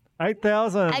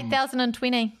 8,000.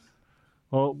 8,020.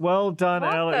 Well done,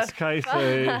 What Alex the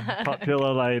Casey,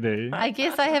 popular lady. I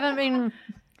guess I haven't been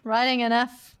writing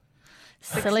enough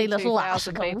silly little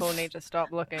 62,000 articles. people need to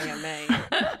stop looking at me.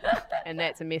 And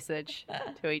that's a message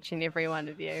to each and every one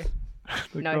of you.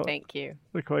 No, thank you.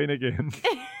 The Queen again.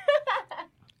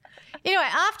 Anyway,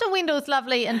 after Wendell's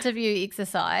lovely interview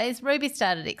exercise, Ruby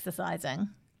started exercising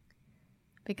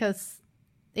because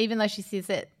even though she says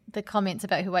that the comments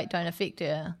about her weight don't affect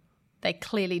her, they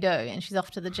clearly do, and she's off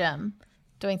to the gym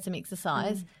doing some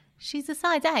exercise. She's a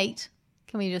size 8.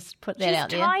 Can we just put that out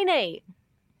there? She's tiny.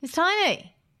 She's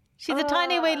tiny. She's a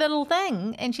tiny wee little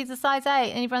thing, and she's a size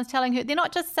 8, and everyone's telling her, they're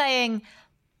not just saying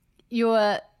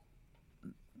you're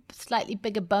slightly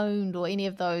bigger boned or any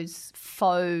of those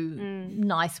faux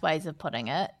nice ways of putting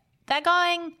it. They're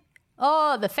going,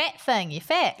 oh, the fat thing, you're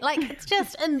fat. Like, it's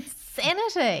just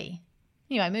insanity.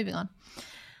 Anyway, moving on.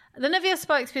 The Nivea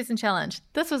spokesperson challenge.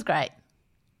 This was great.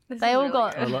 They all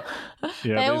got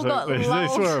These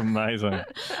were amazing.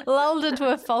 lulled into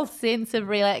a false sense of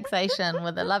relaxation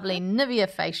with a lovely Nivea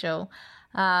facial.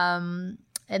 And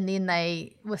then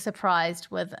they were surprised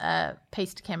with a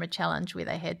piece to camera challenge where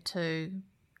they had to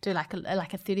do like a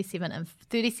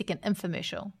 30-second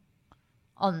infomercial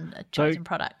on a chosen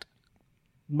product.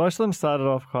 Most of them started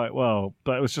off quite well,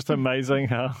 but it was just amazing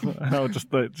how just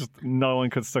no one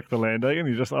could stick the landing, and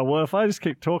you just, well, if I just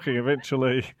keep talking,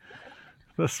 eventually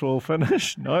this will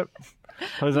finish. Nope.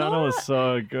 Hosanna was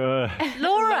so good.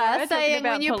 Laura saying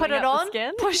when you put it on,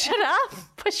 skin. push it up,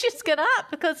 push your skin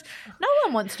up, because no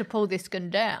one wants to pull their skin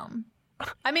down.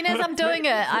 I mean, as I'm doing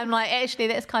it, I'm like, actually,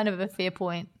 that's kind of a fair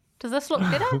point. Does this look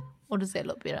better or does that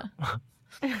look better?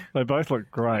 They both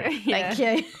look great. Thank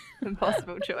you.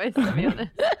 Impossible choice, to be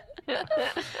honest.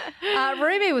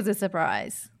 Ruby was a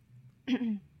surprise.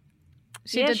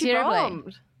 She did she terribly.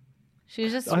 bombed. She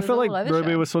was just. I feel all like over Ruby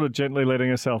shit. was sort of gently letting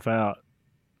herself out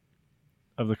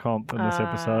of the comp in this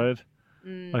episode.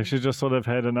 Like she just sort of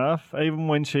had enough. Even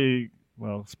when she,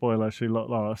 well, spoiler, she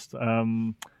lost.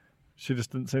 She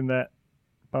just didn't seem that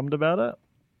bummed about it.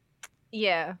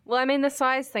 Yeah. Well, I mean, the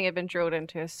size thing had been drilled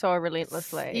into her so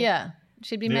relentlessly. Yeah,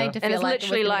 she'd be Yeah. made to And feel it's like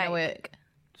literally it was like going to work.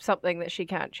 something that she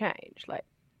can't change. Like,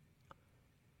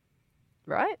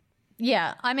 right?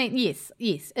 Yeah, I mean, yes,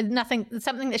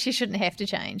 something that she shouldn't have to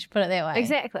change. Put it that way.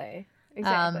 Exactly.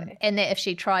 And that if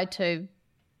she tried to,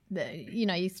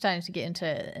 you're starting to get into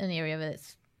an area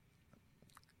that's,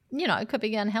 it could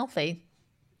be unhealthy.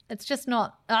 It's just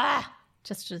not.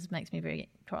 Just makes me very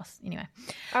cross. Anyway,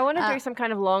 I want to do some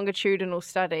kind of longitudinal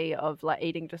study of like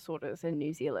eating disorders in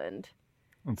New Zealand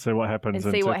And see what happens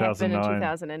and in see what happened 2009. in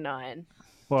 2009.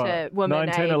 to women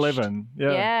 19, aged. 11.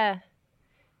 Yeah.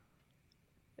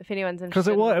 If anyone's Because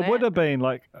interested it would have been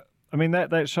like, I mean,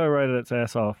 that show rated its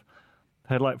ass off.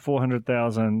 Had like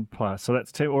 400,000 plus, so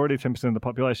that's already 10% of the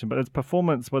population. But its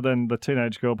performance within the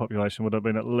teenage girl population would have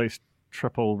been at least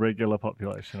triple regular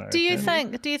population. Do you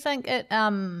think it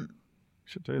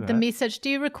should do that? The message? Do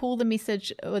you recall the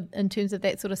message in terms of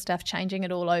that sort of stuff changing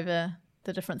it all over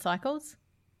the different cycles?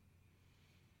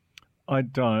 I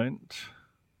don't.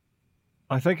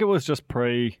 I think it was just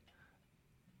pre.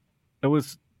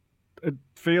 It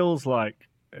feels like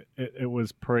it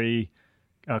was pre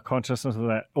our consciousness of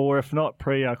that, or if not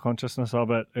pre our consciousness of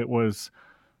it, it was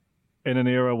in an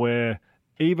era where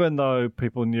even though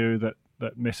people knew that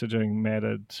messaging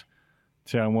mattered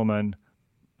to young women,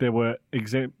 there were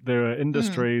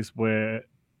industries where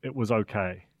it was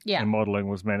okay. Yeah. And modelling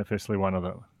was manifestly one of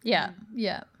them. Yeah,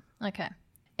 yeah. Okay.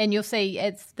 And you'll see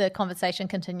as the conversation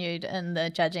continued in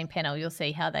the judging panel, you'll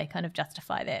see how they kind of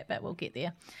justify that, but we'll get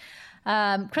there.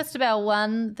 Christabel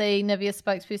won the Nivea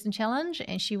Spokesperson Challenge,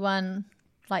 and she won,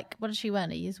 like, what did she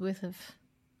win? A year's worth of...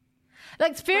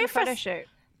 Like, it's very frustrating.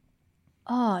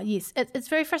 Oh, yes. It's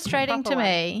very frustrating to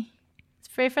me. It's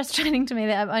very frustrating to me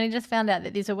that I've only just found out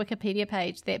that there's a Wikipedia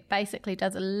page that basically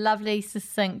does a lovely,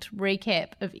 succinct recap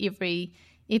of every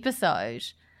episode.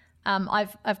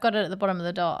 I've got it at the bottom of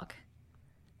the doc.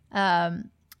 And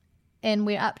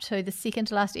we're up to the second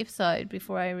to last episode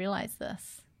before I realised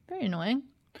this. Very annoying.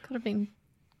 Could have been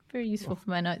very useful for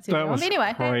my notes. That was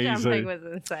anyway, crazy. Jumping was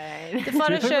insane. the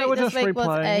photo shoot this week was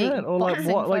a or like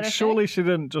boxing what? Like photo surely shoot. she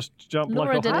didn't just jump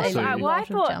Laura like a did horsey. a lot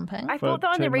of I jumping. thought the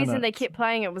only 10 reason they minutes. kept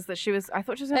playing it was that she was. I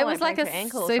thought she was going It to was like break a her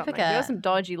ankle or super something. There cut. were some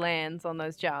dodgy lands on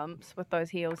those jumps with those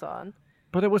heels on.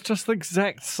 But it was just the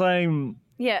exact same,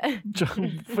 Yeah.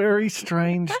 very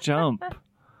strange jump.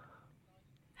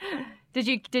 Did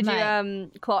you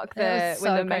Mate, clock it was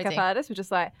when so the makeup crazy. artist was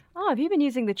just like, oh, have you been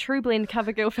using the True Blend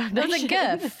CoverGirl foundation? It was a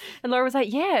gif. And Laura was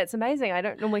like, yeah, it's amazing. I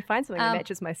don't normally find something that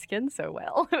matches my skin so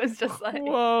well. It was just like,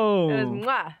 Whoa. it was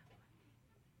mwah.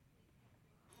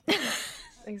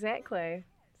 Exactly.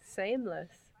 Seamless.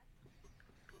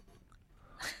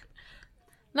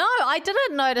 No, I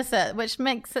didn't notice it, which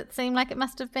makes it seem like it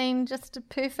must have been just a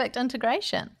perfect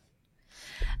integration.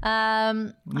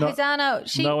 Hosanna,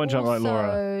 she no one jumped like also-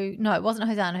 Laura. No, it wasn't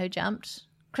Hosanna who jumped.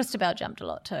 Christabel jumped a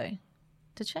lot too.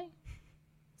 Did she?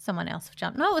 Someone else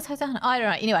jumped. No, it was Hosanna. I don't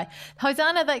know. Anyway,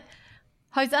 Hosanna they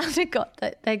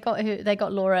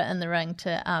got Laura in the ring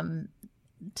to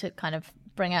kind of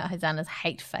bring out Hosanna's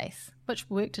hate face, which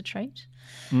worked a treat.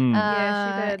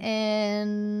 Yeah, she did.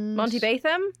 And Monty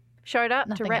Beetham showed up to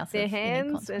nothing wrap else their of any hands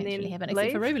and consequentially then happened, leave.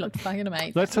 except for Ruby looked fucking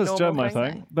amazing. That's his jump, I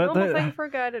Normal think. But Normal thing for a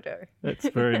guy to do. it's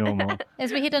very normal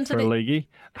As we head into for a the leaguey.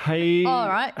 Hey, All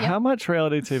right, yep. how much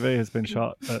reality TV has been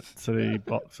shot at City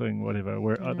Boxing,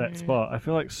 whatever, at that spot? I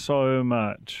feel like so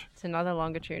much. It's another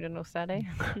longitudinal study.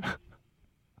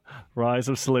 Rise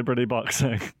of celebrity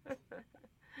boxing.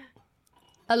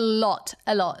 A lot.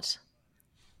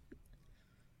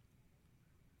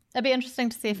 It'd be interesting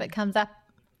to see if it comes up.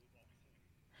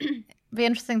 Be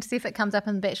interesting to see if it comes up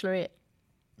in Bachelorette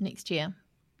next year.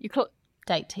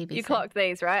 Date TBC. You clocked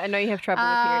these, right? I know you have trouble with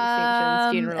hair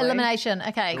extensions generally. Elimination.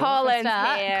 Okay. Colin's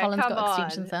hair, Colin's come got on.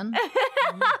 extensions in.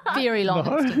 Very long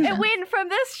extensions. It went from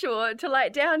this short to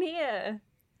like down here.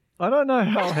 I don't know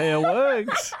how hair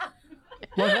works.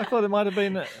 Like, I thought it might have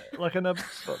been like in a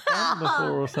bun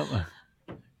before or something.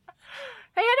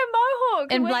 He had a mohawk.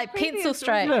 And the like week pencil previous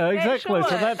straight. was Yeah, that exactly. So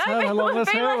short. that's I how mean, long this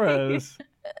hair really. is.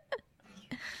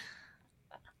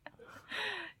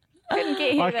 Couldn't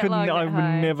get hair that long at I've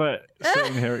home. never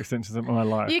seen hair extensions in my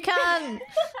life. You can't.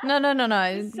 No.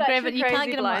 Such Grab a it. You can't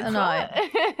crazy get them. blind No.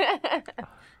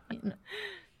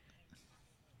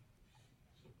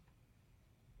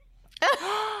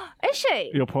 Is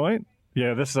she? Your point?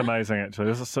 Yeah, this is amazing. Actually,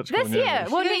 this is such cool This news. year?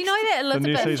 Well, Yeah, you know that new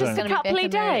Elizabeth is season. just going to Just a be back couple in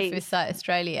of Married days. at First Sight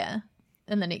Australia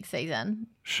in the next season.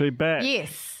 She back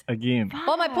Yes. again.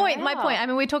 Well, my point. I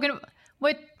mean,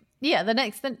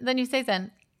 the new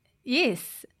season.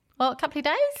 Yes. Well, a couple of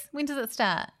days. When does it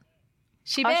start?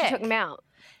 She Oh, back. she took him out.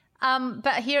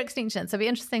 But hair extension. So it'll be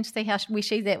interesting to see where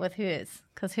she's at with hers,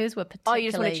 because hers were Oh, particularly.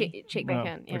 you just want to check back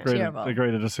No, in. Yeah. Terrible.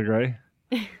 agree to disagree.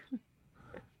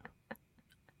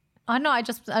 I know.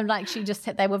 I'm like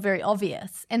they were very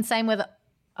obvious, and same with.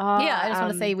 Yeah, I just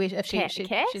want to see if she.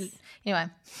 Cass? Anyway,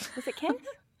 Was it Cass?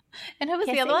 and who was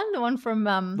Cassie? the other one? The one from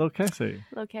Little Cassie.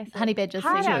 Little Cassie. Honey Badger's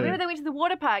Harder. season. Remember they went to the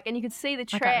water park and you could see the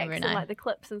can't tracks remember her and name. like the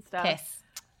clips and stuff. Cass,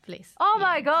 please. Oh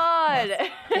my god.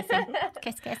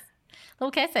 Cass.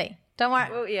 Little Cassie. Don't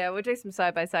worry. Well, yeah, we'll do some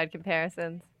side by side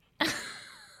comparisons.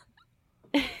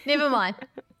 Never mind.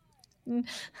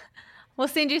 We'll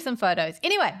send you some photos.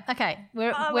 Anyway, okay, we're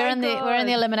in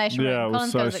the elimination Yeah, room. it was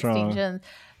Colin's so got his strong. extensions.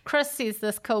 Chris says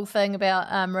this cool thing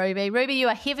about Ruby. Ruby, you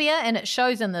are heavier, and it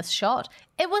shows in this shot.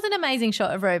 It was an amazing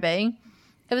shot of Ruby.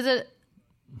 It was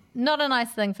not a nice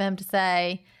thing for him to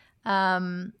say.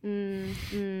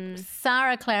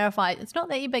 Sarah clarified, it's not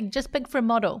that you're big, just big for a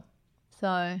model.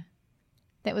 So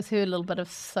that was her little bit of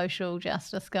social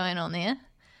justice going on there.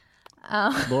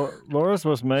 Laura's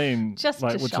was mean, Just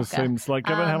like, a which just shocker. seems like,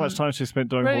 given how much time she spent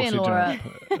doing Ruby horsey and Laura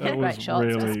jump, it had was great shots,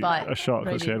 really despite a shock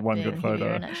that she Ruby had one being good heavier,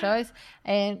 photo. and it shows.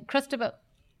 And Christabel,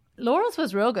 Laura's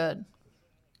was real good.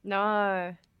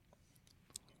 No.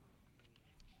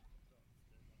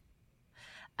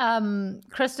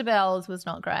 Christabel's was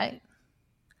not great.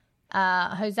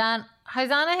 Hosanna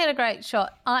had a great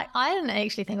shot. I didn't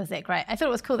actually think it was that great. I thought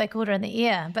it was cool they caught her in the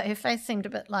ear, but her face seemed a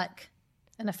bit like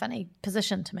in a funny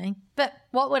position to me. But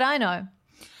what would I know?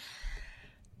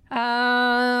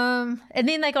 And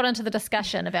then they got into the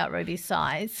discussion about Ruby's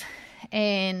size,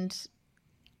 and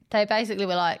they basically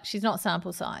were like, she's not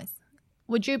sample size.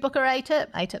 Would you book her A-Tip?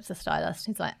 A-Tip's a stylist.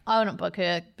 He's like, I wouldn't book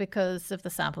her because of the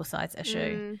sample size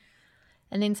issue.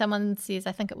 And then someone says,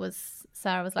 I think it was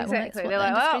Sarah was like, Exactly. well,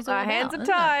 They're that's what like, the well, our industry's hands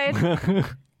all are about, isn't it?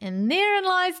 tied. And therein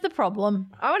lies the problem.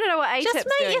 I want to know what A-Tip's Just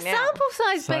make doing your now. sample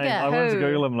size Same. bigger. I wanted to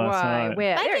Google him last Why? night.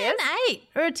 Where? Make There he it is. an 8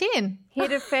 or a 10.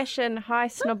 Head of fashion,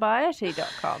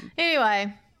 highsnobiety.com.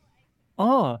 Anyway,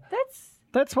 Oh,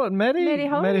 That's what Maddie Maddie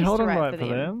Holden used to Holden write wrote for for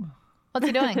them. them. what's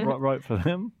he doing? Wrote for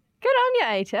them. good on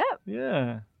you, A-Tip.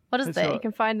 Yeah. What is That's that? right. You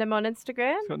can find him on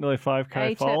Instagram. He's got nearly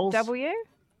 5k follows. A-Tip W.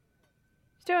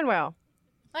 He's doing well.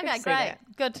 Okay, to see great. that.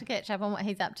 Good to catch up on what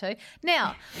he's up to.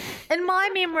 Now, in my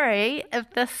memory of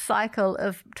this cycle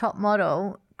of Top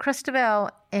Model, Christabel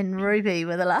and Ruby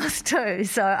were the last two,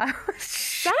 so I was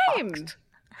shocked. Same.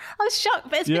 I was shocked,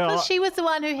 but it's Yeah, because she was the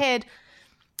one who had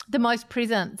the most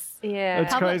presence Yeah.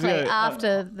 It's publicly crazy.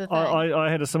 after the thing.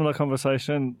 I had a similar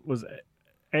conversation, was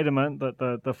adamant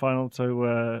that the final two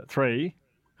were 3,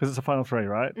 because it's a final 3,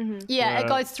 right? yeah, it uh,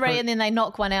 goes 3 and then they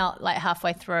knock one out like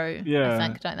halfway through, Yeah. I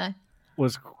think, don't they?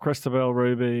 Was Christabel,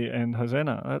 Ruby, and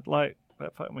Hosanna.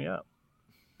 That fucked me up.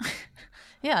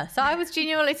 Yeah, so I was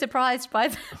genuinely surprised by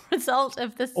the result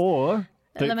of this Or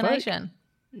elimination.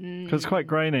 because it's quite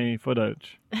grainy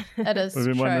footage. It is We've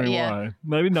been true, wondering yeah. why.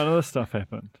 Maybe none of this stuff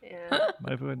happened. Yeah.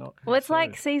 Maybe we're not. Well, it's sorry.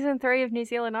 like season 3 of New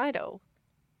Zealand Idol.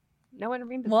 No one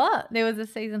remembers What? There was a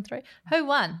season 3. Who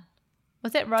won?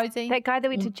 Was that Rosie? that guy that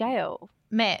went to jail.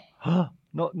 Matt.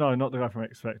 not the guy from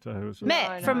X Factor who was.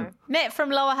 Matt no. from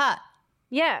Lower Hutt.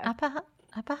 Yeah. Upper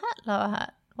Hutt, Lower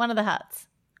Hutt. One of the huts.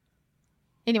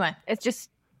 Anyway, It's just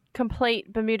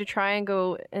complete Bermuda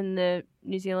Triangle in the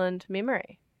New Zealand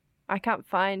memory. I can't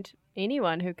find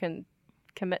anyone who can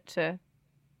commit to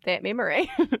that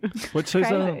memory. Which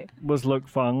season Crazy. was Luke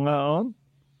Fung on?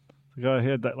 The guy who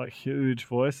had that like huge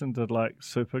voice and did like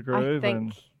super groove, think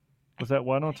and was that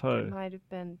 1 or 2? it might have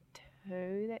been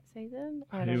 2 that season.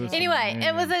 I He don't was know. anyway,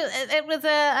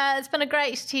 it's been a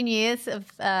great 10 years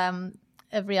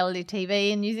of reality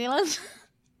TV in New Zealand.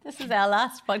 This is our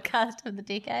last podcast of the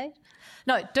decade.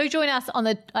 No, do join us on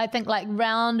I think like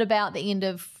round about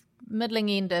the middling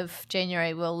end of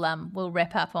January. We'll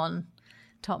wrap up on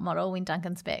Top Model when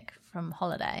Duncan's back from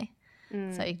holiday.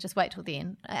 So you just wait till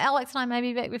then. Alex and I may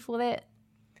be back before that.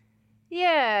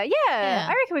 Yeah. I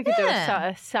reckon we could do Yeah.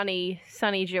 a sunny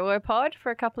duo pod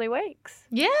for a couple of weeks.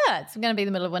 Yeah, it's going to be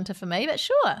the middle of winter for me, but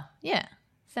sure. Yeah,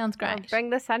 sounds I'll great. bring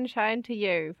the sunshine to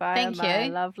you via Thank my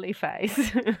you. lovely face.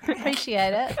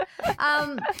 Appreciate it.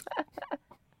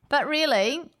 But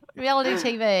really, reality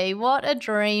TV, what a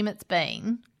dream it's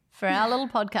been for our little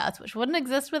podcast, which wouldn't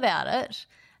exist without it.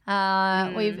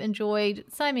 We've enjoyed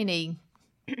so many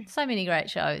great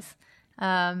shows.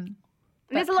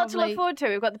 There's a lot to look forward to.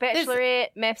 We've got The Bachelorette,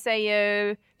 Maths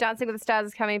AU, Dancing with the Stars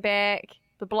is coming back,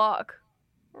 The Block.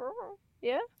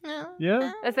 Yeah?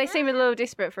 Yeah. As they seem a little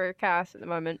desperate for a cast at the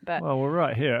moment, but Well, we're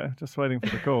right here, just waiting for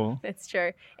the call. that's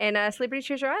true. And Celebrity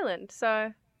Treasure Island.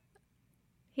 So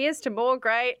here's to more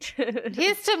great.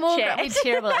 Here's to more. Chat. We're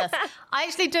terrible at this. I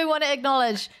actually do want to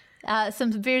acknowledge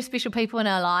some very special people in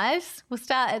our lives. We'll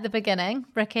start at the beginning.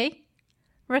 Ricky,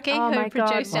 Oh who my God,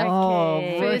 produced Ricky. our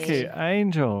Oh, Ricky,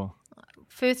 Angel.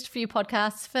 first few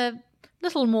podcasts for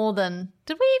little more than.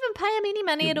 Did we even pay him any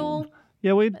money at all?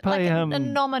 Yeah, we'd pay Like him a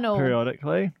nominal,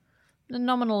 periodically,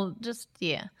 just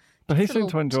yeah. but he Just a seemed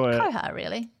to little enjoy it. cohort,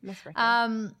 really. Miss Ricky.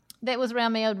 That was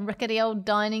around my old rickety old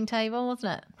dining table,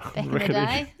 wasn't it? Back in the Rickety.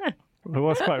 day. It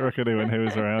was quite rickety when he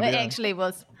was around. It Yeah. actually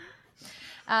was.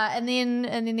 And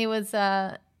then there was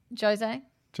Jose.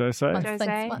 Jose.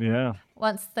 Jose. Yeah.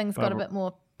 Once things got a Barbara. bit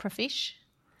more profesh.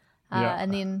 Yeah.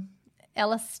 And then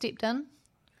Alice stepped in.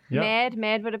 Yep.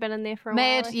 Mad would have been in there for a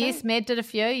while. I think. Yes, Mad did a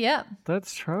few, yep.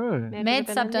 That's true. Mad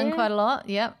subbed in quite a lot,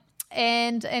 yep.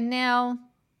 And now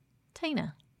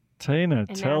Tina. Tina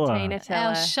And Tiller. now Tina Tiller.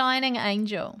 Our shining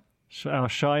angel. Our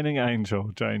shining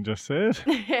angel, Jane just said.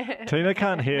 Tina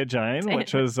can't hear Jane,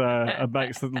 which is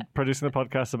makes producing the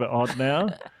podcast a bit odd now.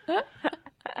 But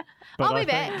I'll be I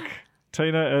back.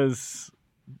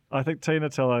 think Tina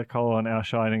Tiller, our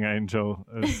shining angel,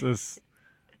 is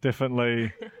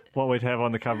definitely what we'd have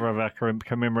on the cover of our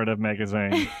commemorative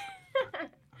magazine.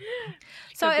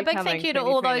 So Could a be big coming thank you to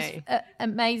all those 2020.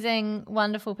 amazing,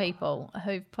 wonderful people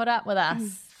who've put up with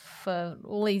us for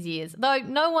all these years. Though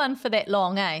no one for that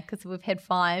long, Because we've had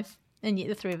 5, and yet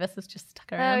the 3 of us have just stuck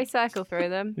Oh, around. we cycle through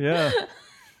them. Yeah,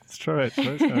 it's true. It's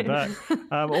kind of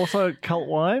dark. Also, Cult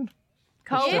Wine.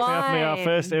 Cold Stepping up to be our wine.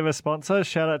 first ever sponsor.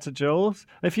 Shout out to Jules.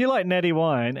 If you like natty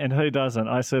wine, and who doesn't,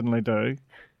 I certainly do,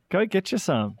 go get you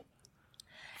some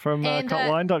from And,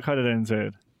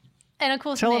 cultwine.co.nz. And of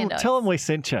course, Tell Nando's. them we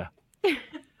sent you.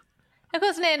 Of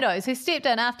course, Nando's, who stepped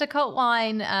in after Cult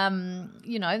Wine,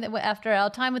 after our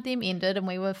time with them ended and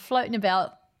we were floating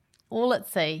about all at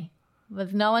sea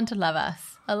with no one to love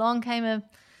us. Along came a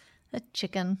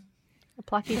chicken, A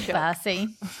plucky chook. Farsi,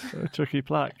 A tricky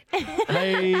pluck.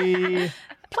 Hey,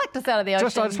 plucked us out of the ocean. I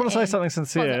just want to say and- something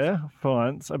sincere for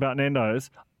once about Nando's.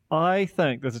 I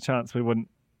think there's a chance we wouldn't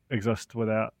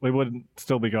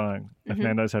still be going if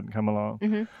Nando's hadn't come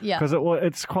along. Yeah. Because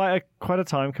it's quite a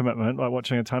time commitment, like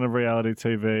watching a ton of reality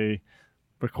TV,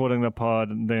 recording the pod,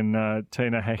 and then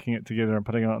Tina hacking it together and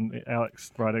putting it on,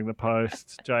 Alex writing the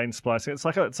posts, Jane splicing.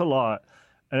 It's a lot.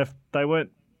 And if they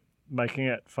weren't making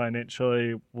it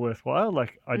financially worthwhile,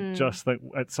 I just think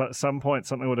at some point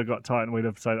something would have got tight and we'd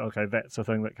have said, okay, that's a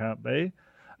thing that can't be.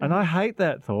 And I hate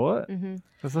that thought.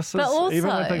 Because this is, But even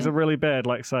when also- things are really bad,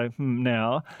 like say,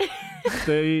 now,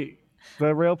 the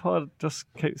real pod just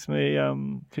keeps me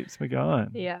going.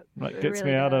 Yeah. Like it gets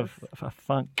really me out does. of a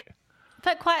funk.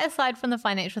 But quite aside from the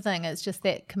financial thing, it's just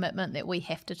that commitment that we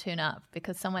have to turn up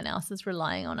because someone else is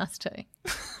relying on us too.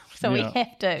 So we Yeah.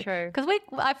 have to. True. Because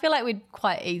I feel like we'd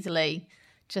quite easily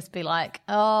just be like,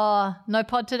 oh, no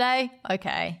pod today?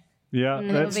 Okay. Yeah, And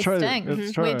it that's would be true. sting.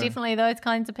 It's true. We're definitely those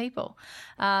kinds of people.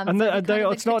 And so we kind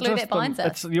of it's not glue just that binds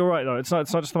us. you're right though. It's not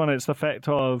just the money. It's the fact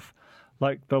of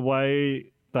the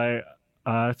way they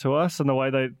are to us and the way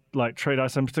they treat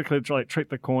us, and particularly treat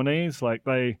the cornies.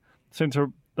 They seem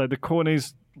to the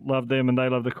cornies love them and they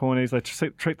love the cornies. They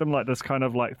treat them like this kind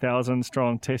of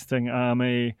 1,000-strong testing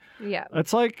army. Yeah.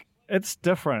 It's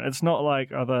different. It's not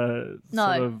like other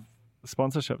sort of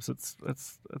sponsorships.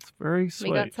 It's very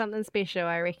sweet. We got something special,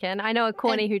 I reckon. I know a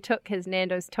corny who took his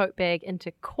Nando's tote bag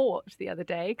into court the other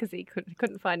day because he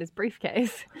couldn't find his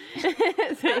briefcase. So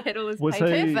he had all his Was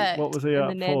papers he? Perfect. What was he in up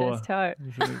the Nando's for? tote.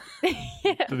 Did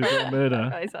he do a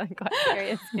murder? Oh, I'm quite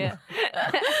curious, yeah.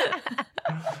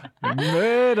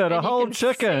 Murdered a And you whole can See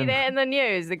chicken. that in the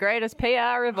news, the greatest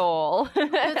PR of all.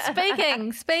 But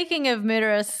speaking of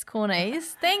murderous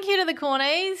cornies, thank you to the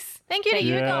cornies. Thank you to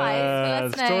you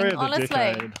guys for story listening. of the Honestly,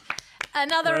 decade.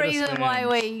 another Greatest reason why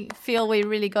fans. we feel we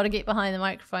really got to get behind the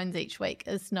microphones each week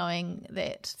is knowing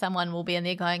that someone will be in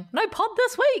there going, "No pod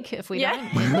this week." If we Yeah.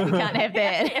 don't, we can't have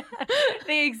that.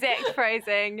 The exact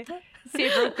phrasing.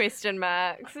 Several question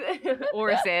marks or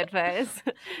a sad face.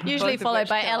 Usually Both of followed which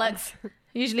by come Alex.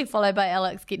 Usually followed by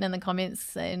Alex getting in the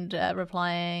comments and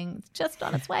replying, "It's just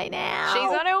on its way now." She's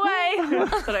on her way.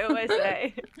 That's what I always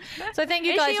say. So thank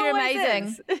you And guys. she You're always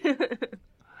amazing. is.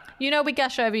 You know, we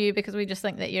gush over you because we just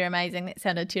think that you're amazing. That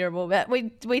sounded terrible, but we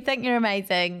think you're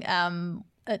amazing.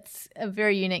 It's a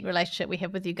very unique relationship we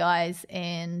have with you guys,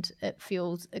 and it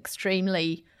feels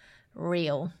extremely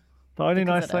real. The only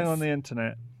Because nice it thing is. on the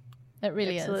internet. It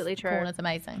really Absolutely is. true. Porn is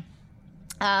amazing.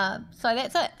 So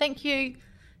that's it. Thank you,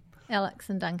 Alex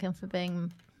and Duncan, for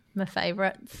being my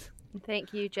favourites.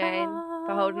 Thank you, Jane,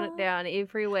 for holding it down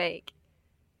every week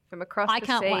from across I the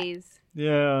can't wait. seas.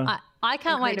 Yeah. I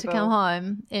can't wait to come Incredible.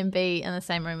 home and be in the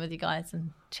same room with you guys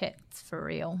and chat for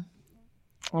real.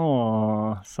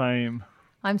 Oh, same.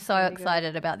 I'm so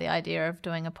excited about the idea of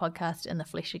doing a podcast in the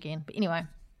flesh again. But anyway,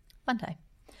 one day.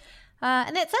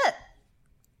 And that's it.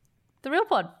 The real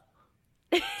pod.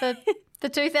 The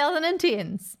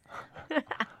 2010s.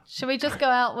 Should we just go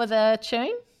out with a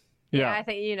tune? Yeah. I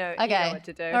think you know Okay. what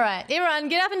to do. All right. Everyone,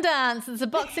 get up and dance. It's a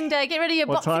Boxing Day. Get rid of your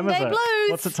What Boxing time is Day it? blues.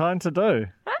 What's the time to do?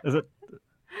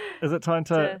 Is it time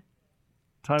to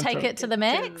Take it to the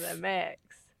max. To the max.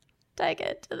 Take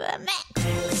it to the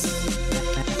max.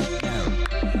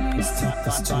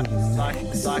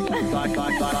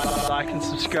 Like and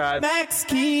subscribe. Max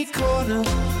Key Corner.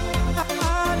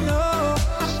 I know.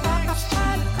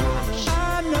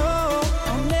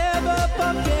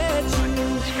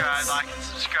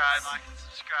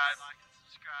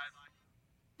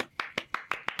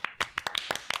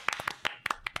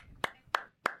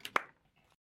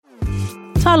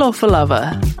 Talofa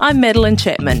lava. I'm Madeline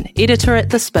Chapman, editor at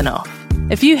The Spinoff.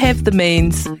 If you have the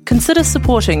means, consider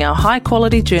supporting our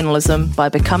high-quality journalism by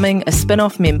becoming a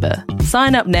Spinoff member.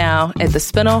 Sign up now at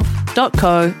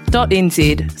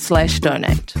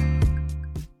thespinoff.co.nz/donate.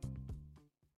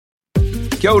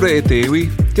 Kia ora e te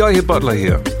iwi, Te Aihe Butler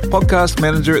here, podcast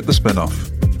manager at The Spinoff.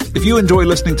 If you enjoy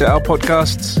listening to our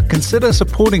podcasts, consider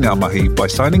supporting our mahi by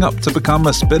signing up to become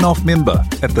a Spinoff member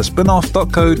at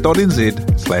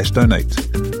thespinoff.co.nz/donate.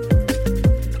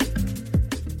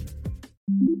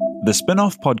 The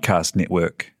Spinoff Podcast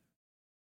Network.